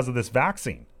them because of this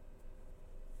vaccine.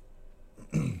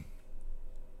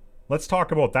 Let's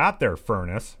talk about that there,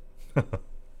 Furness.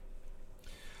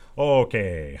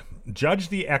 Okay. Judge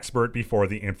the expert before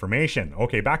the information.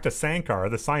 Okay, back to Sankar,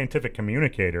 the scientific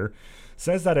communicator,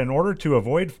 says that in order to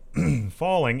avoid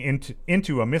falling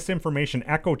into a misinformation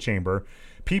echo chamber,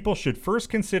 people should first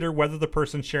consider whether the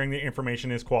person sharing the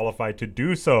information is qualified to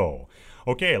do so.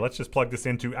 Okay, let's just plug this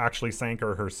into actually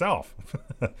Sankar herself.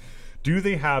 Do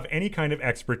they have any kind of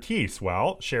expertise?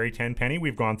 Well, Sherry Tenpenny,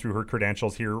 we've gone through her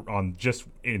credentials here on just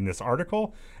in this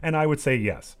article, and I would say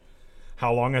yes.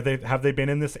 How long have they been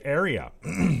in this area?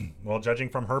 Well, judging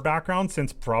from her background,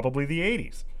 since probably the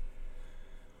 80s.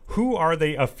 Who are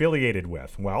they affiliated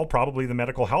with? Well, probably the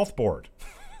Medical Health Board.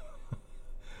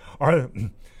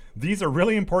 These are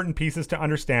really important pieces to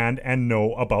understand and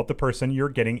know about the person you're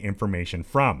getting information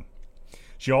from.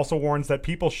 She also warns that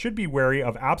people should be wary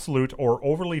of absolute or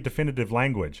overly definitive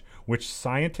language, which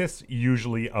scientists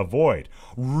usually avoid.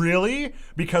 Really?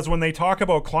 Because when they talk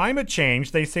about climate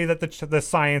change, they say that the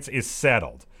science is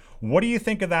settled. What do you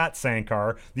think of that,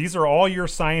 Sankar? These are all your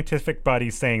scientific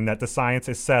buddies saying that the science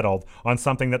is settled on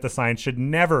something that the science should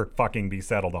never fucking be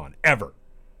settled on. Ever.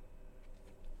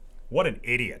 What an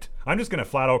idiot. I'm just going to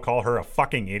flat out call her a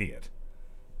fucking idiot.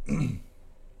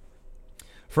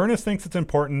 Furness thinks it's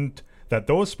important that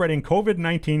those spreading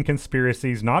COVID-19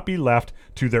 conspiracies not be left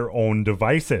to their own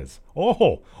devices.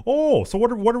 So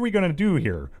what are we going to do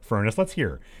here, Furness? Let's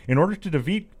hear. In order to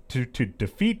defeat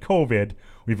COVID,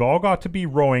 we've all got to be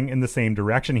rowing in the same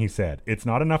direction, he said. It's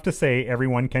not enough to say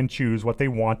everyone can choose what they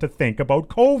want to think about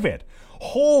COVID.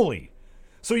 Holy.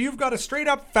 So you've got a straight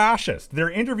up fascist.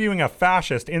 They're interviewing a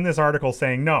fascist in this article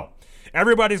saying, no,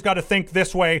 everybody's got to think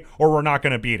this way or we're not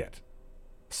going to beat it.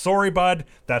 Sorry, bud,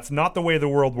 that's not the way the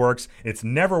world works. It's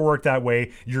never worked that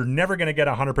way. You're never going to get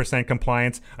 100%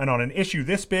 compliance. And on an issue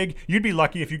this big, you'd be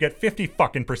lucky if you get 50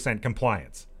 fucking percent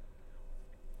compliance.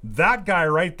 That guy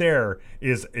right there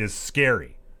is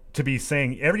scary. To be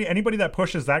saying anybody that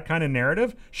pushes that kind of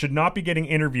narrative should not be getting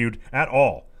interviewed at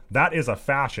all. That is a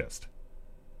fascist.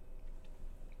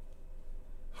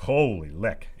 Holy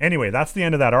lick. Anyway, that's the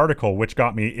end of that article, which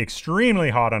got me extremely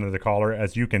hot under the collar,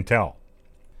 as you can tell.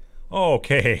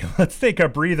 Okay, let's take a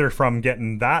breather from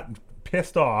getting that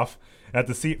pissed off at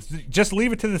just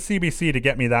leave it to the CBC to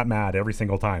get me that mad every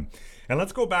single time. And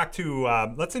let's go back to,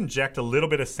 let's inject a little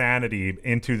bit of sanity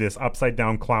into this upside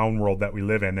down clown world that we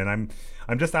live in. And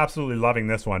I'm just absolutely loving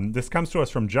this one. This comes to us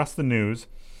from Just the News.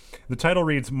 The title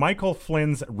reads, Michael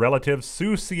Flynn's relatives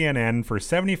sue CNN for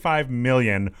 $75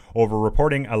 million over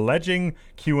reporting alleging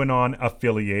QAnon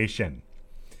affiliation.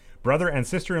 Brother and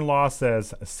sister-in-law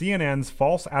says CNN's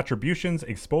false attributions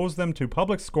expose them to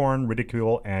public scorn,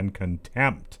 ridicule, and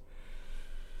contempt.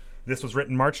 This was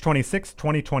written March 26,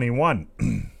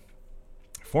 2021.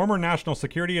 Former National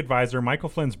Security Advisor Michael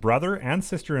Flynn's brother and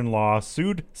sister-in-law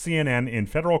sued CNN in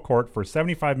federal court for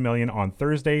 $75 million on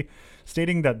Thursday,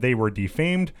 stating that they were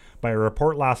defamed by a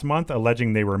report last month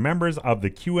alleging they were members of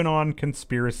the QAnon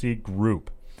conspiracy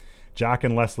group. Jack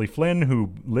and Leslie Flynn,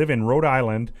 who live in Rhode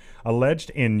Island, alleged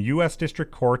in U.S.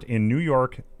 District Court in New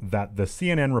York that the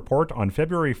CNN report on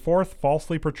February 4th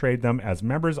falsely portrayed them as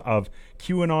members of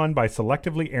QAnon by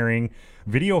selectively airing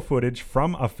video footage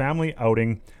from a family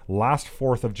outing last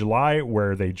 4th of July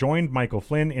where they joined Michael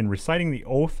Flynn in reciting the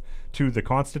oath to the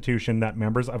Constitution that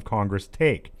members of Congress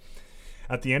take.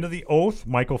 At the end of the oath,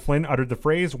 Michael Flynn uttered the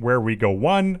phrase, "Where we go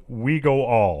one, we go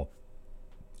all."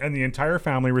 And the entire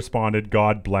family responded,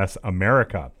 "God bless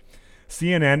America."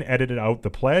 CNN edited out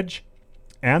the pledge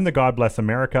and the "God bless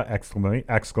America"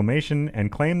 exclamation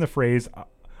and claimed the phrase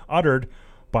uttered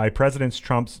by President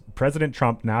Trump's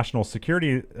national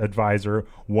security advisor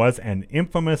was an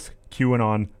infamous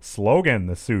QAnon slogan,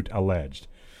 the suit alleged.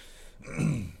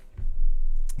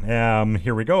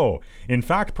 Here we go. In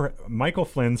fact, Michael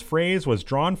Flynn's phrase was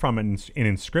drawn from an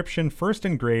inscription first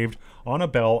engraved on a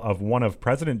bell of one of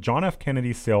President John F.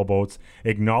 Kennedy's sailboats,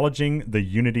 acknowledging the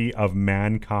unity of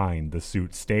mankind, the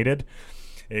suit stated.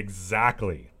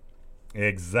 Exactly.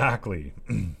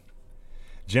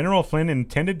 General Flynn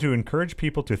intended to encourage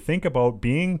people to think about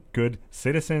being good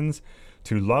citizens,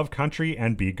 to love country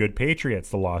and be good patriots,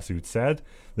 the lawsuit said.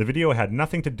 The video had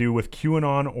nothing to do with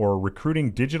QAnon or recruiting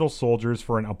digital soldiers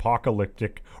for an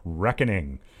apocalyptic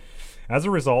reckoning. As a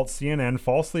result, CNN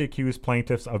falsely accused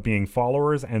plaintiffs of being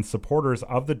followers and supporters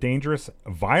of the dangerous,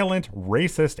 violent,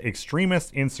 racist,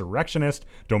 extremist, insurrectionist,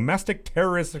 domestic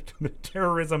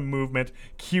terrorism movement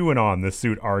QAnon, the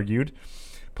suit argued.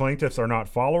 Plaintiffs are not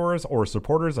followers or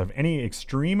supporters of any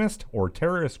extremist or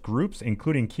terrorist groups,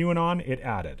 including QAnon, it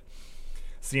added.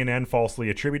 CNN falsely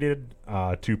attributed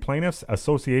to plaintiffs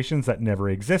associations that never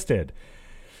existed,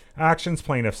 actions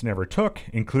plaintiffs never took,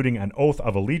 including an oath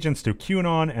of allegiance to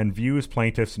QAnon, and views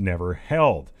plaintiffs never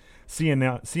held.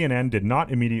 CNN did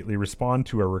not immediately respond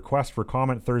to a request for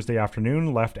comment Thursday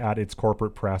afternoon left at its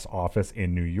corporate press office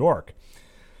in New York.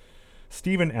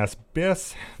 Stephen S.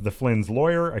 Biss, the Flynn's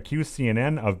lawyer, accused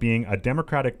CNN of being a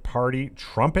Democratic Party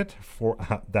trumpet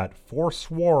that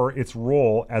forswore its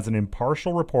role as an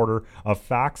impartial reporter of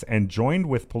facts and joined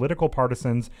with political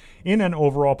partisans in an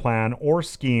overall plan or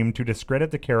scheme to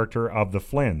discredit the character of the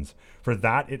Flynn's. For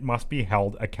that, it must be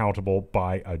held accountable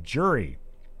by a jury.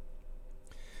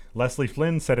 Leslie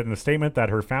Flynn said in a statement that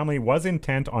her family was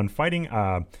intent on fighting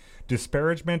a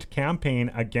disparagement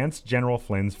campaign against General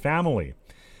Flynn's family.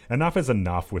 Enough is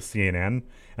enough with CNN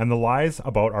and the lies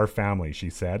about our family, she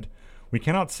said. We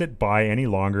cannot sit by any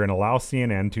longer and allow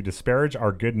CNN to disparage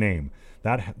our good name.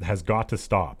 That has got to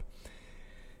stop.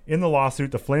 In the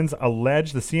lawsuit, the Flynn's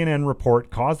allege the CNN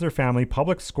report caused their family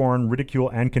public scorn, ridicule,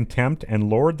 and contempt and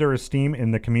lowered their esteem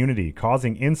in the community,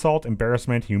 causing insult,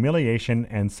 embarrassment, humiliation,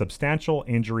 and substantial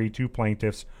injury to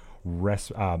plaintiffs'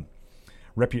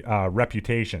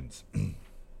 reputations.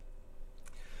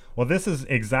 Well, this is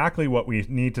exactly what we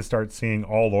need to start seeing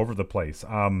all over the place.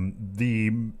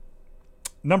 The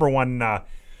number one,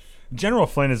 General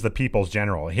Flynn is the people's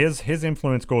general. His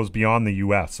influence goes beyond the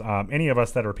U.S. Any of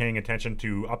us that are paying attention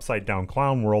to Upside Down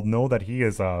Clown World know that he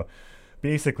is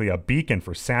basically a beacon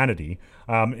for sanity.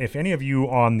 If any of you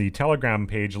on the Telegram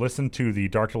page listen to the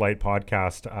Dark to Light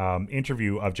podcast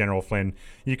interview of General Flynn,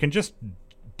 you can just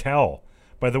tell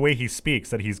by the way he speaks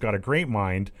that he's got a great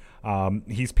mind.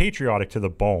 He's patriotic to the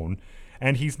bone,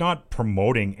 and he's not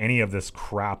promoting any of this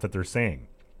crap that they're saying.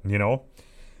 You know,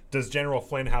 does General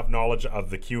Flynn have knowledge of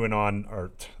the QAnon?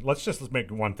 Or let's make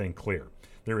one thing clear: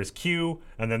 there is Q,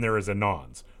 and then there is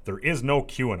Anons. There is no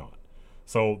QAnon.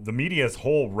 So the media's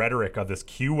whole rhetoric of this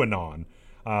QAnon,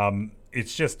 it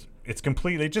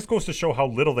just goes to show how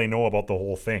little they know about the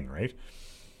whole thing, right?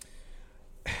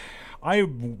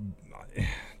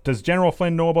 Does General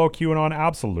Flynn know about QAnon?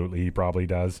 Absolutely, he probably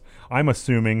does. I'm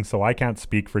assuming, so I can't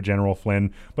speak for General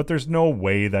Flynn, but there's no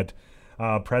way that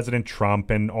President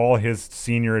Trump and all his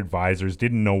senior advisors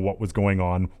didn't know what was going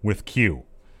on with Q.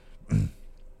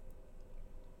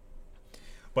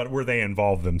 But were they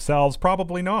involved themselves?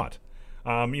 Probably not.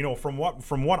 From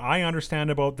what I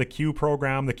understand about the Q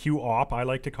program, the Q op, I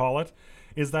like to call it,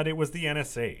 is that it was the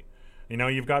NSA. You know,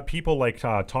 you've got people like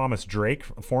Thomas Drake,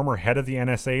 former head of the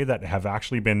NSA, that have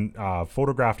actually been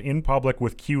photographed in public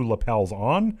with Q lapels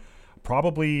on,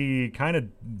 probably kind of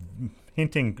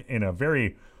hinting in a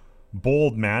very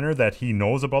bold manner that he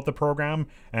knows about the program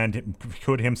and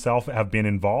could himself have been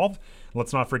involved.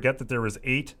 Let's not forget that there's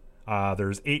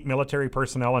 8 military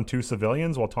personnel and 2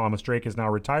 civilians, while Thomas Drake is now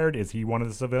retired. Is he one of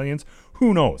the civilians?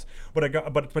 Who knows?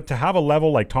 But to have a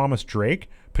level like Thomas Drake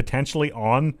potentially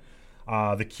on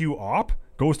the Q op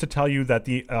goes to tell you that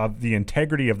the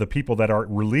integrity of the people that are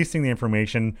releasing the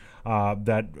information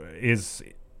that is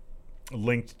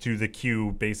linked to the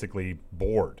Q basically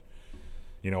board.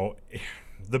 You know,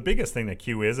 the biggest thing that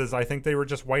Q is I think they were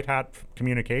just white hat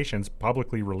communications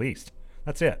publicly released.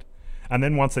 That's it. And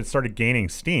then once it started gaining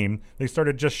steam, they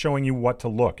started just showing you what to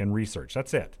look and research.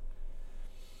 That's it.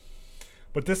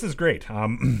 But this is great.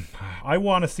 I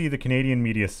want to see the Canadian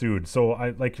media sued. So I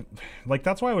like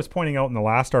that's why I was pointing out in the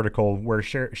last article where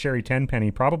Sherry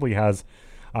Tenpenny probably has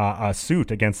a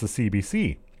suit against the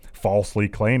CBC, falsely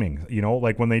claiming,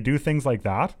 like when they do things like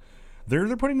that,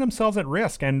 they're putting themselves at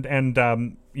risk. And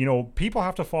people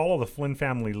have to follow the Flynn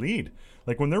family lead.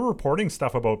 Like when they're reporting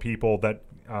stuff about people that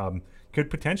could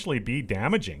potentially be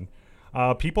damaging,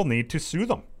 people need to sue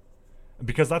them.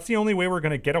 Because that's the only way we're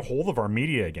going to get a hold of our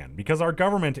media again. Because our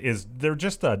government they're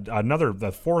just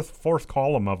the fourth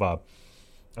column of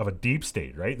a deep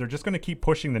state, right? They're just going to keep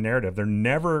pushing the narrative. They're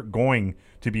never going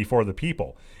to be for the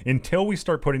people until we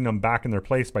start putting them back in their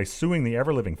place by suing the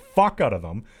ever-living fuck out of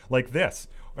them like this,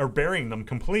 or burying them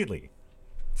completely.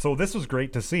 So this was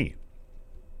great to see.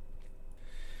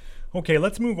 Okay,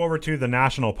 let's move over to the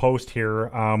National Post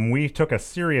here. We took a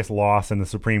serious loss in the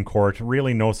Supreme Court.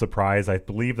 Really no surprise. I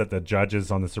believe that the judges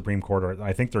on the Supreme Court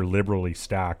I think they're liberally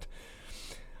stacked.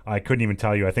 I couldn't even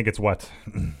tell you. I think it's what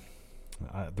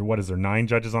is there, 9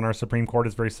 judges on our Supreme Court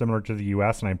is very similar to the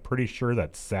U.S., and I'm pretty sure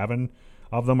that 7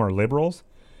 of them are liberals.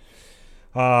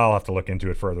 I'll have to look into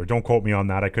it further. Don't quote me on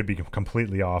that. I could be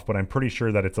completely off, but I'm pretty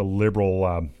sure that it's a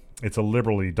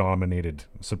liberally dominated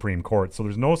Supreme Court. So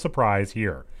there's no surprise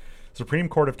here. Supreme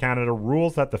Court of Canada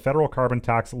rules that the federal carbon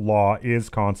tax law is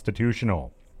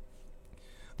constitutional.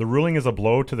 The ruling is a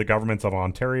blow to the governments of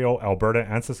Ontario, Alberta,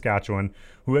 and Saskatchewan,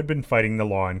 who had been fighting the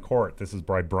law in court. This is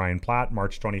by Brian Platt,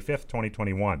 March 25th,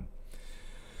 2021.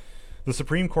 The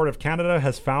Supreme Court of Canada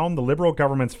has found the Liberal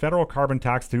government's federal carbon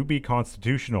tax to be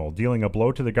constitutional, dealing a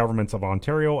blow to the governments of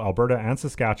Ontario, Alberta, and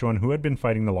Saskatchewan, who had been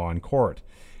fighting the law in court.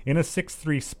 In a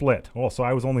 6-3 split. Oh, so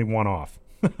I was only one off.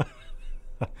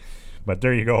 But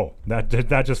there you go.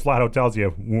 That just flat out tells you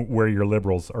where your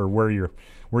liberals or where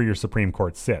your Supreme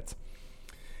Court sits.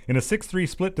 In a 6-3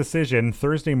 split decision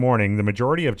Thursday morning, the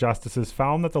majority of justices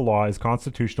found that the law is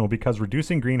constitutional because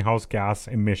reducing greenhouse gas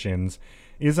emissions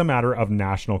is a matter of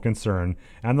national concern,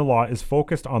 and the law is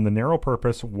focused on the narrow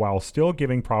purpose while still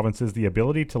giving provinces the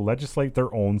ability to legislate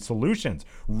their own solutions.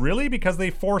 Really? Because they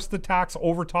forced the tax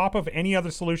over top of any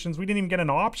other solutions? We didn't even get an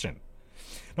option.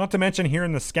 Not to mention here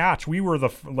in the Scatch, we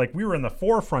were in the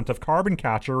forefront of carbon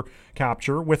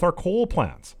capture with our coal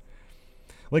plants.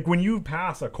 Like when you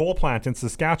pass a coal plant in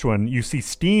Saskatchewan, you see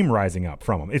steam rising up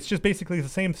from them. It's just basically the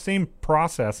same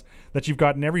process that you've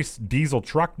got in every diesel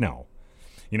truck now.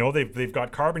 You know, they've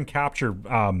got carbon capture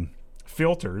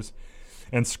filters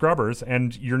and scrubbers,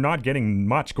 and you're not getting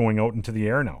much going out into the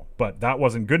air now. But that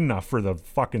wasn't good enough for the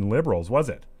fucking liberals, was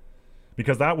it?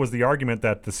 Because that was the argument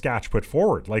that the Scatch put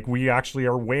forward. Like, we actually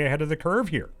are way ahead of the curve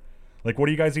here. Like, what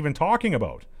are you guys even talking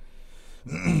about?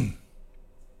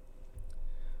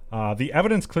 The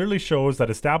evidence clearly shows that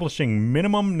establishing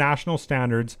minimum national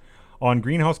standards on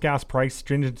greenhouse gas price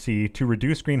stringency to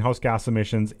reduce greenhouse gas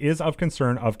emissions is of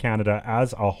concern of Canada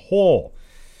as a whole.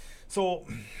 So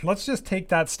let's just take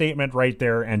that statement right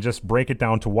there and just break it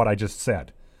down to what I just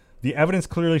said. The evidence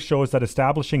clearly shows that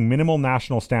establishing minimal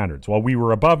national standards, while we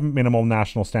were above minimal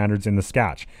national standards in the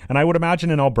Scatch. And I would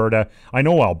imagine in Alberta, I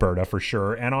know Alberta for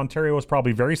sure, and Ontario is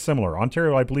probably very similar.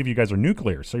 Ontario, I believe you guys are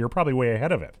nuclear, so you're probably way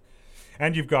ahead of it.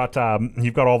 And you've got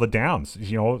all the dams,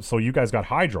 you know, so you guys got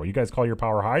hydro. You guys call your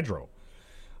power hydro.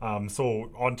 So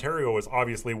Ontario is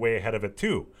obviously way ahead of it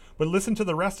too. But listen to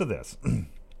the rest of this.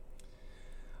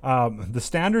 The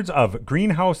standards of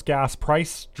greenhouse gas price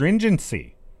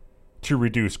stringency to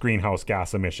reduce greenhouse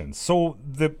gas emissions. So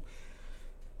the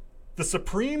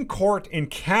Supreme Court in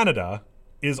Canada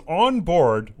is on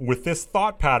board with this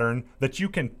thought pattern that you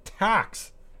can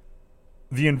tax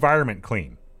the environment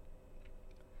clean.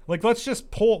 Like, let's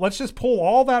just pull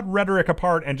all that rhetoric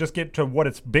apart and just get to what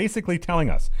it's basically telling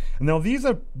us. And now these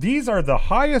are the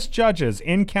highest judges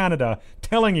in Canada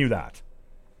telling you that.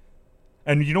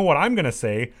 And you know what I'm going to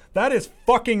say? That is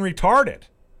fucking retarded.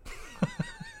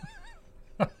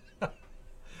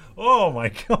 Oh my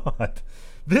God.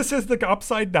 This is the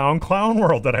upside down clown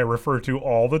world that I refer to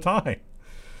all the time.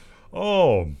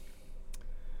 Oh.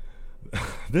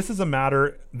 This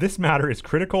matter is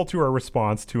critical to our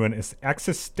response to an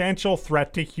existential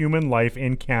threat to human life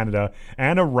in Canada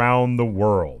and around the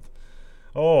world.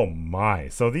 Oh my.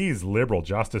 So these liberal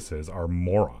justices are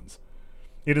morons.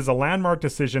 It is a landmark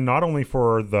decision not only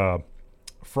for the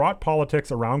fraught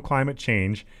politics around climate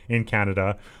change in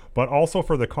Canada, but also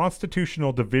for the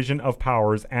constitutional division of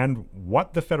powers and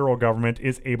what the federal government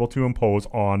is able to impose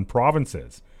on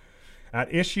provinces.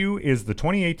 At issue is the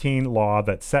 2018 law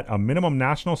that set a minimum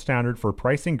national standard for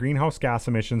pricing greenhouse gas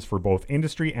emissions for both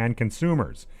industry and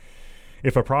consumers.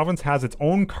 If a province has its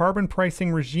own carbon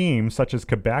pricing regime, such as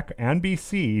Quebec and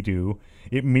BC do,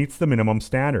 it meets the minimum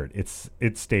standard.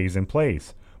 It stays in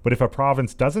place. But if a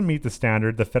province doesn't meet the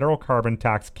standard, the federal carbon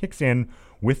tax kicks in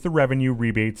with the revenue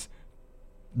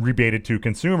rebated to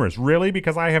consumers. Really?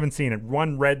 Because I haven't seen it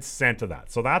 1 red cent of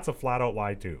that. So that's a flat out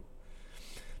lie too.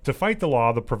 To fight the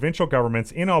law, the provincial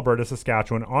governments in Alberta,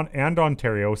 Saskatchewan, and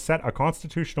Ontario set a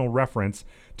constitutional reference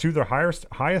to the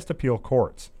highest appeal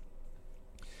courts.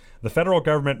 The federal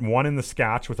government won in the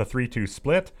Scatch with a 3-2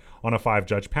 split on a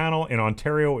 5-judge panel. In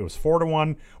Ontario, it was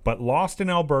 4-1, but lost in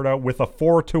Alberta with a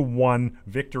 4-1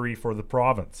 victory for the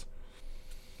province.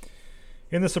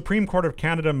 In the Supreme Court of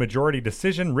Canada majority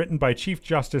decision written by Chief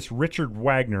Justice Richard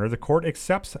Wagner, the court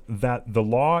accepts that the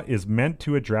law is meant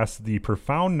to address the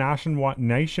profound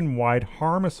nationwide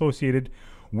harm associated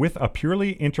with a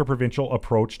purely interprovincial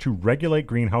approach to regulate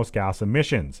greenhouse gas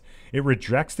emissions. It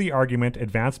rejects the argument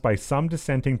advanced by some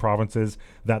dissenting provinces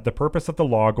that the purpose of the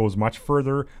law goes much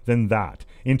further than that,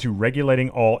 into regulating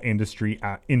all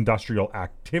industrial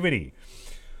activity.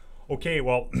 Okay,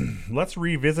 well, let's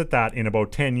revisit that in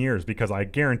about 10 years because I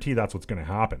guarantee that's what's going to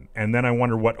happen. And then I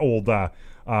wonder what old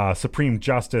Supreme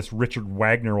Justice Richard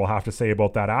Wagner will have to say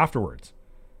about that afterwards.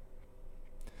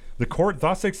 The court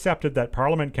thus accepted that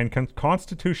Parliament can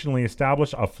constitutionally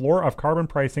establish a floor of carbon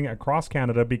pricing across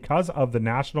Canada because of the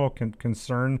national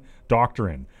concern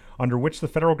doctrine, under which the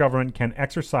federal government can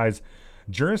exercise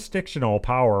jurisdictional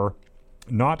power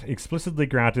not explicitly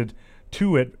granted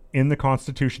to it in the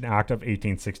Constitution Act of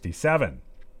 1867.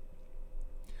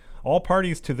 All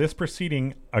parties to this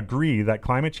proceeding agree that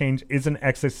climate change is an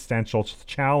existential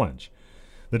challenge.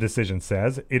 The decision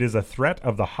says it is a threat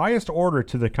of the highest order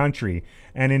to the country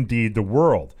and indeed the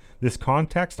world. This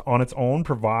context on its own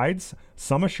provides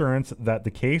some assurance that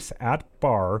the case at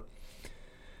bar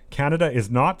Canada is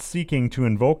not seeking to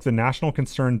invoke the national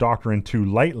concern doctrine too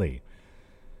lightly.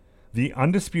 The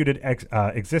undisputed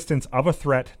existence of a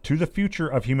threat to the future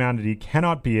of humanity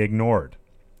cannot be ignored.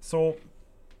 So,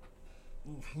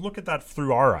 look at that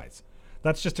through our eyes.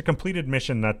 That's just a complete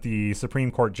admission that the Supreme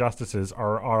Court justices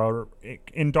are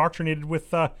indoctrinated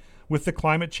with the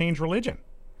climate change religion.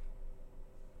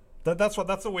 That's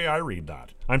the way I read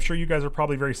that. I'm sure you guys are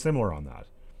probably very similar on that.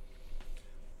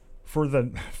 For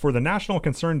the national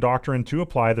concern doctrine to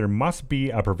apply, there must be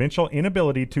a provincial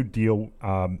inability to deal.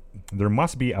 There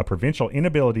must be a provincial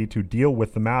inability to deal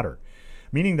with the matter,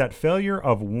 meaning that failure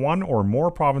of one or more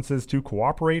provinces to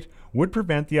cooperate would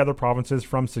prevent the other provinces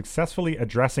from successfully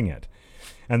addressing it,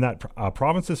 and that a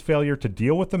province's failure to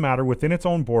deal with the matter within its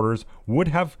own borders would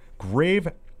have grave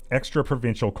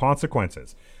extra-provincial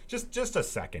consequences. Just a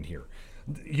second here.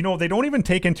 You know, they don't even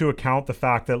take into account the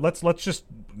fact that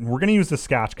we're going to use the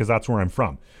Scotch because that's where I'm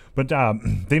from. But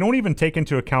they don't even take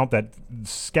into account that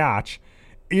Scotch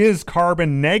is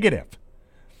carbon negative.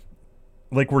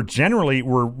 Like we're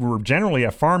generally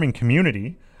a farming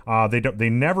community. They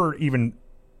never even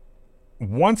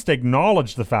once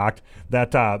acknowledged the fact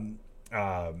that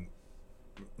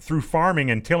through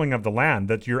farming and tilling of the land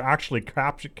that you're actually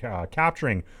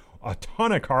capturing a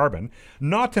ton of carbon,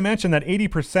 not to mention that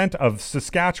 80% of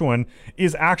Saskatchewan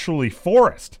is actually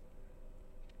forest.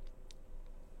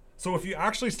 So if you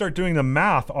actually start doing the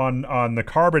math on the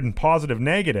carbon positive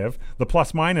negative, the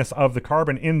plus minus of the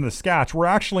carbon in the Scotch, we're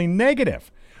actually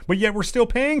negative, but yet we're still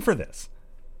paying for this.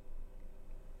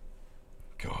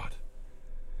 God.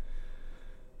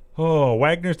 Oh,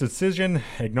 Wagner's decision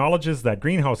acknowledges that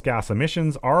greenhouse gas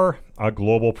emissions are a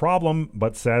global problem,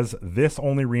 but says this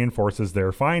only reinforces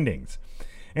their findings.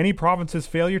 Any province's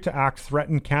failure to act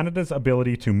threatened Canada's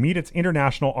ability to meet its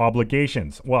international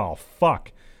obligations. Well,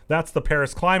 fuck. That's the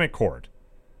Paris Climate Accord.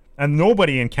 And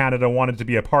nobody in Canada wanted to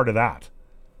be a part of that.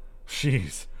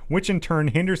 Jeez. Which in turn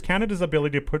hinders Canada's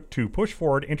ability to push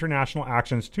forward international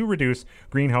actions to reduce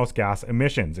greenhouse gas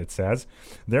emissions, it says.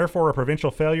 Therefore, a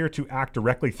provincial failure to act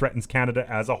directly threatens Canada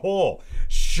as a whole.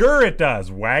 Sure it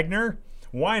does, Wagner.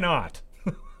 Why not?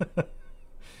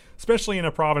 Especially in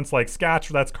a province like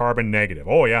Saskatchewan that's carbon negative.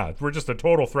 Oh yeah, we're just a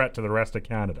total threat to the rest of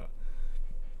Canada.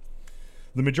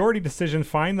 The majority decision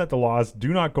find that the laws do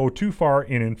not go too far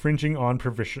in infringing on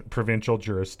provincial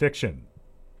jurisdiction.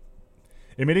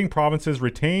 Admitting provinces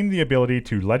retain the ability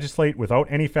to legislate without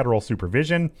any federal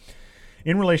supervision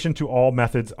in relation to all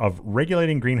methods of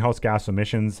regulating greenhouse gas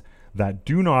emissions that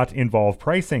do not involve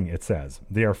pricing, it says.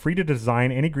 They are free to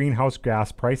design any greenhouse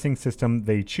gas pricing system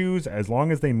they choose as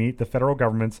long as they meet the federal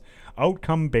government's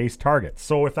outcome-based targets.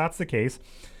 So if that's the case,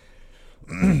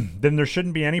 then there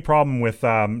shouldn't be any problem with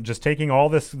just taking all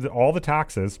the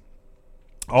taxes,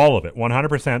 all of it,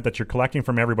 100% that you're collecting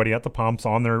from everybody at the pumps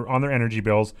on their energy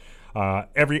bills,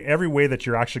 every way that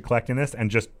you're actually collecting this, and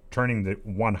just turning the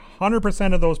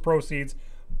 100% of those proceeds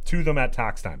to them at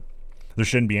tax time. There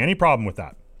shouldn't be any problem with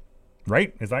that,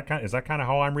 right? Is that kind of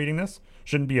how I'm reading this?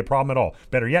 Shouldn't be a problem at all.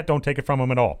 Better yet, don't take it from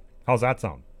them at all. How's that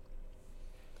sound?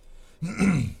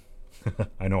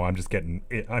 I know I'm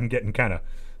getting kind of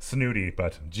snooty,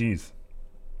 but geez.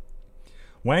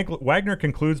 Wagner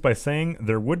concludes by saying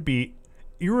there would be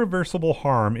irreversible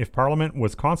harm if Parliament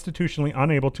was constitutionally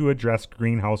unable to address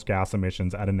greenhouse gas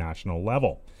emissions at a national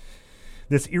level.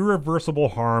 This irreversible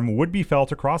harm would be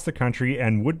felt across the country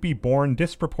and would be borne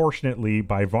disproportionately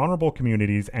by vulnerable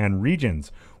communities and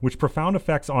regions, with profound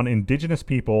effects on Indigenous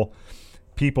peoples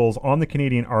on the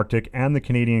Canadian Arctic and the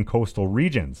Canadian coastal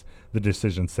regions, the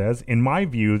decision says. In my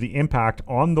view, the impact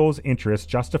on those interests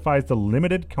justifies the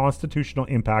limited constitutional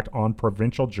impact on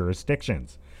provincial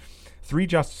jurisdictions. 3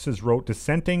 justices wrote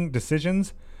dissenting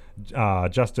decisions.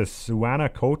 Justice Suana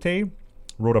Cote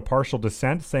wrote a partial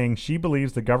dissent, saying she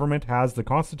believes the government has the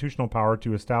constitutional power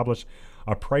to establish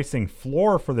a pricing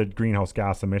floor for the greenhouse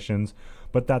gas emissions,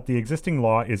 but that the existing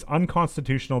law is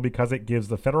unconstitutional because it gives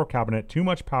the federal cabinet too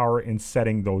much power in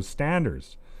setting those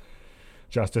standards.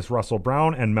 Justice Russell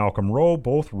Brown and Malcolm Rowe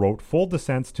both wrote full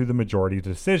dissents to the majority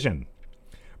decision.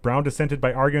 Brown dissented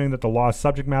by arguing that the law's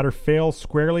subject matter fails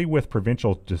squarely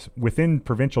within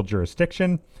provincial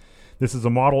jurisdiction. This is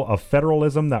a model of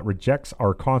federalism that rejects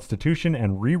our Constitution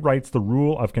and rewrites the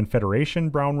rule of confederation,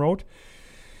 Brown wrote.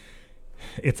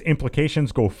 Its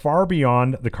implications go far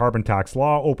beyond the carbon tax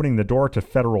law, opening the door to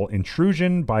federal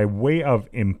intrusion by way of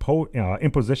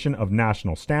imposition of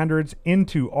national standards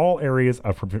into all areas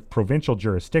of provincial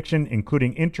jurisdiction,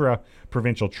 including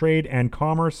intra-provincial trade and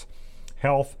commerce,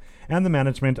 health, and the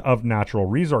management of natural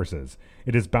resources.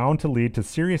 It is bound to lead to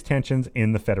serious tensions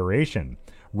in the Federation.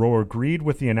 Rowe agreed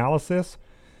with the analysis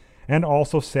and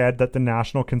also said that the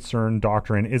national concern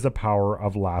doctrine is a power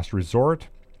of last resort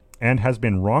and has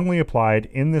been wrongly applied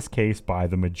in this case by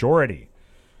the majority.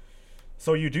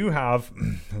 So you do have,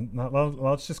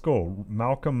 let's just go,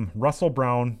 Russell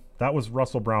Brown. That was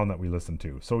Russell Brown that we listened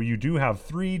to. So you do have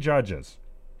 3 judges,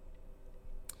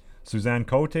 Suzanne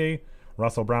Cote,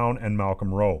 Russell Brown, and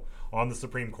Malcolm Rowe, on the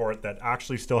Supreme Court that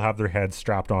actually still have their heads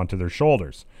strapped onto their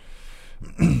shoulders.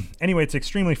 Anyway, it's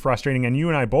extremely frustrating, and you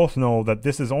and I both know that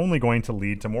this is only going to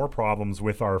lead to more problems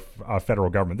with our federal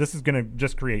government. This is going to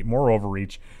just create more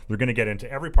overreach. They're going to get into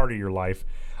every part of your life.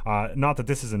 Not that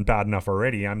this isn't bad enough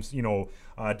already.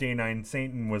 Day9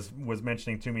 Satan was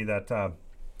mentioning to me that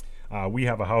we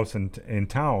have a house in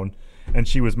town, and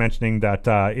she was mentioning that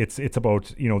it's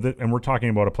about, and we're talking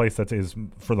about a place that is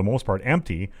for the most part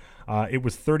empty. It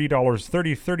was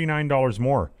 $39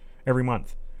 more every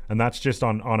month. And that's just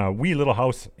on a wee little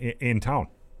house in town.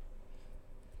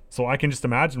 So I can just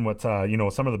imagine what,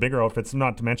 some of the bigger outfits,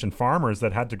 not to mention farmers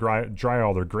that had to dry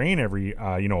all their grain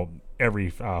every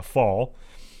fall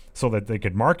so that they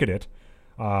could market it.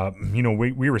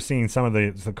 We were seeing some of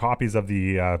the copies of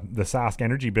the Sask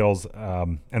energy bills,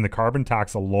 and the carbon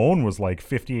tax alone was like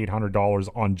 $5,800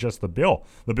 on just the bill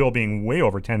being way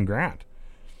over $10,000.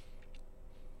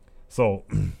 So...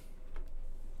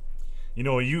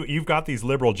 you've got these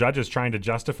liberal judges trying to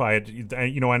justify it,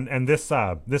 and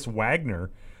this Wagner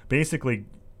basically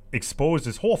exposed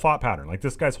his whole thought pattern. Like,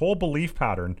 this guy's whole belief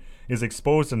pattern is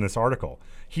exposed in this article.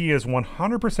 He is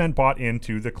 100% bought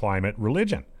into the climate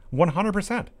religion,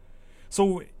 100%.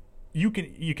 So you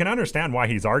can understand why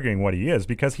he's arguing what he is,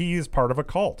 because he is part of a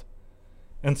cult,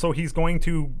 and so he's going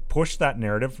to push that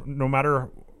narrative no matter,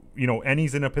 and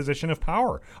he's in a position of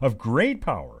power, of great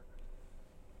power.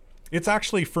 It's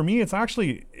actually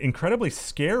incredibly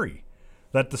scary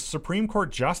that the Supreme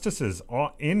Court justices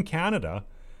in Canada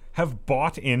have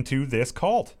bought into this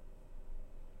cult.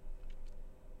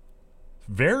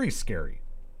 Very scary.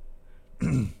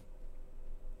 The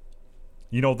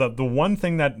one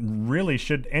thing that really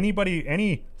should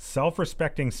any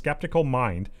self-respecting skeptical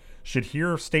mind should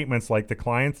hear statements like the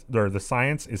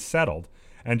science is settled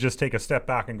and just take a step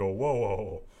back and go,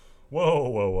 whoa.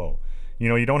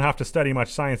 You don't have to study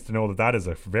much science to know that is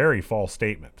a very false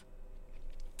statement.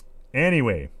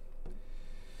 Anyway,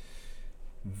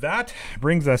 that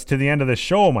brings us to the end of this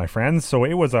show, my friends. So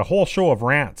it was a whole show of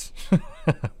rants,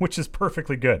 which is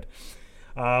perfectly good.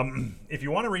 If you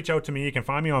want to reach out to me, you can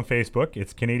find me on Facebook.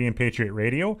 It's Canadian Patriot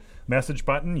Radio. Message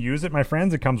button, use it, my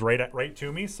friends. It comes right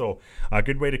to me. So a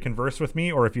good way to converse with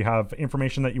me, or if you have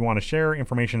information that you want to share,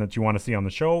 information that you want to see on the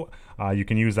show, you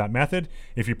can use that method.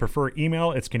 If you prefer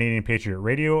email, it's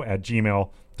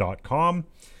CanadianPatriotRadio@gmail.com.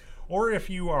 Or if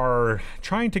you are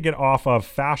trying to get off of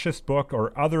Fascist Book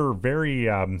or other very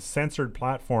censored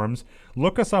platforms,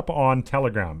 look us up on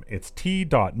Telegram. It's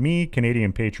t.me,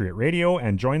 Canadian Patriot Radio,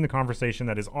 and join the conversation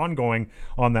that is ongoing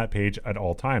on that page at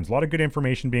all times. A lot of good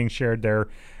information being shared there,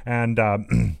 and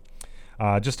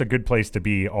just a good place to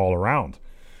be all around.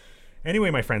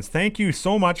 Anyway, my friends, thank you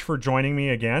so much for joining me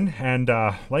again. And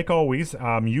like always,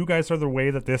 you guys are the way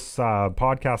that this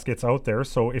podcast gets out there.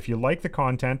 So if you like the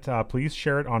content, please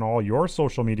share it on all your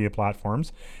social media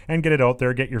platforms and get it out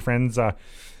there. Get your friends, show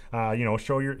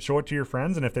it to your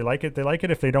friends. And if they like it, they like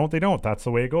it. If they don't, they don't. That's the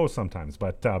way it goes sometimes.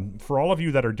 But for all of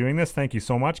you that are doing this, thank you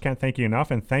so much. Can't thank you enough.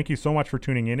 And thank you so much for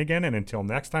tuning in again. And until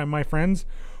next time, my friends,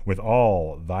 with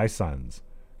all thy sons,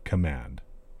 command.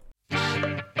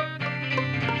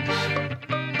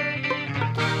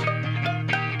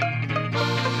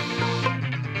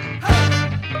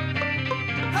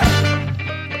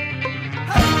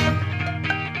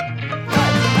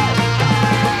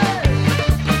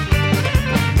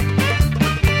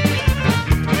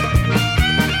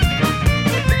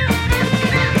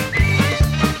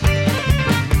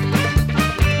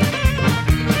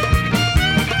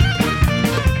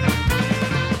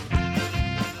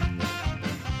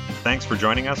 Thanks for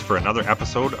joining us for another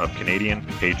episode of Canadian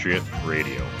Patriot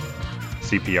Radio.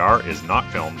 CPR is not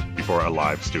filmed before a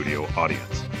live studio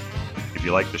audience. If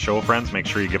you like the show, friends, make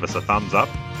sure you give us a thumbs up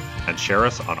and share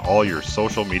us on all your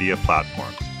social media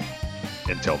platforms.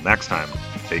 Until next time,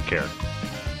 take care.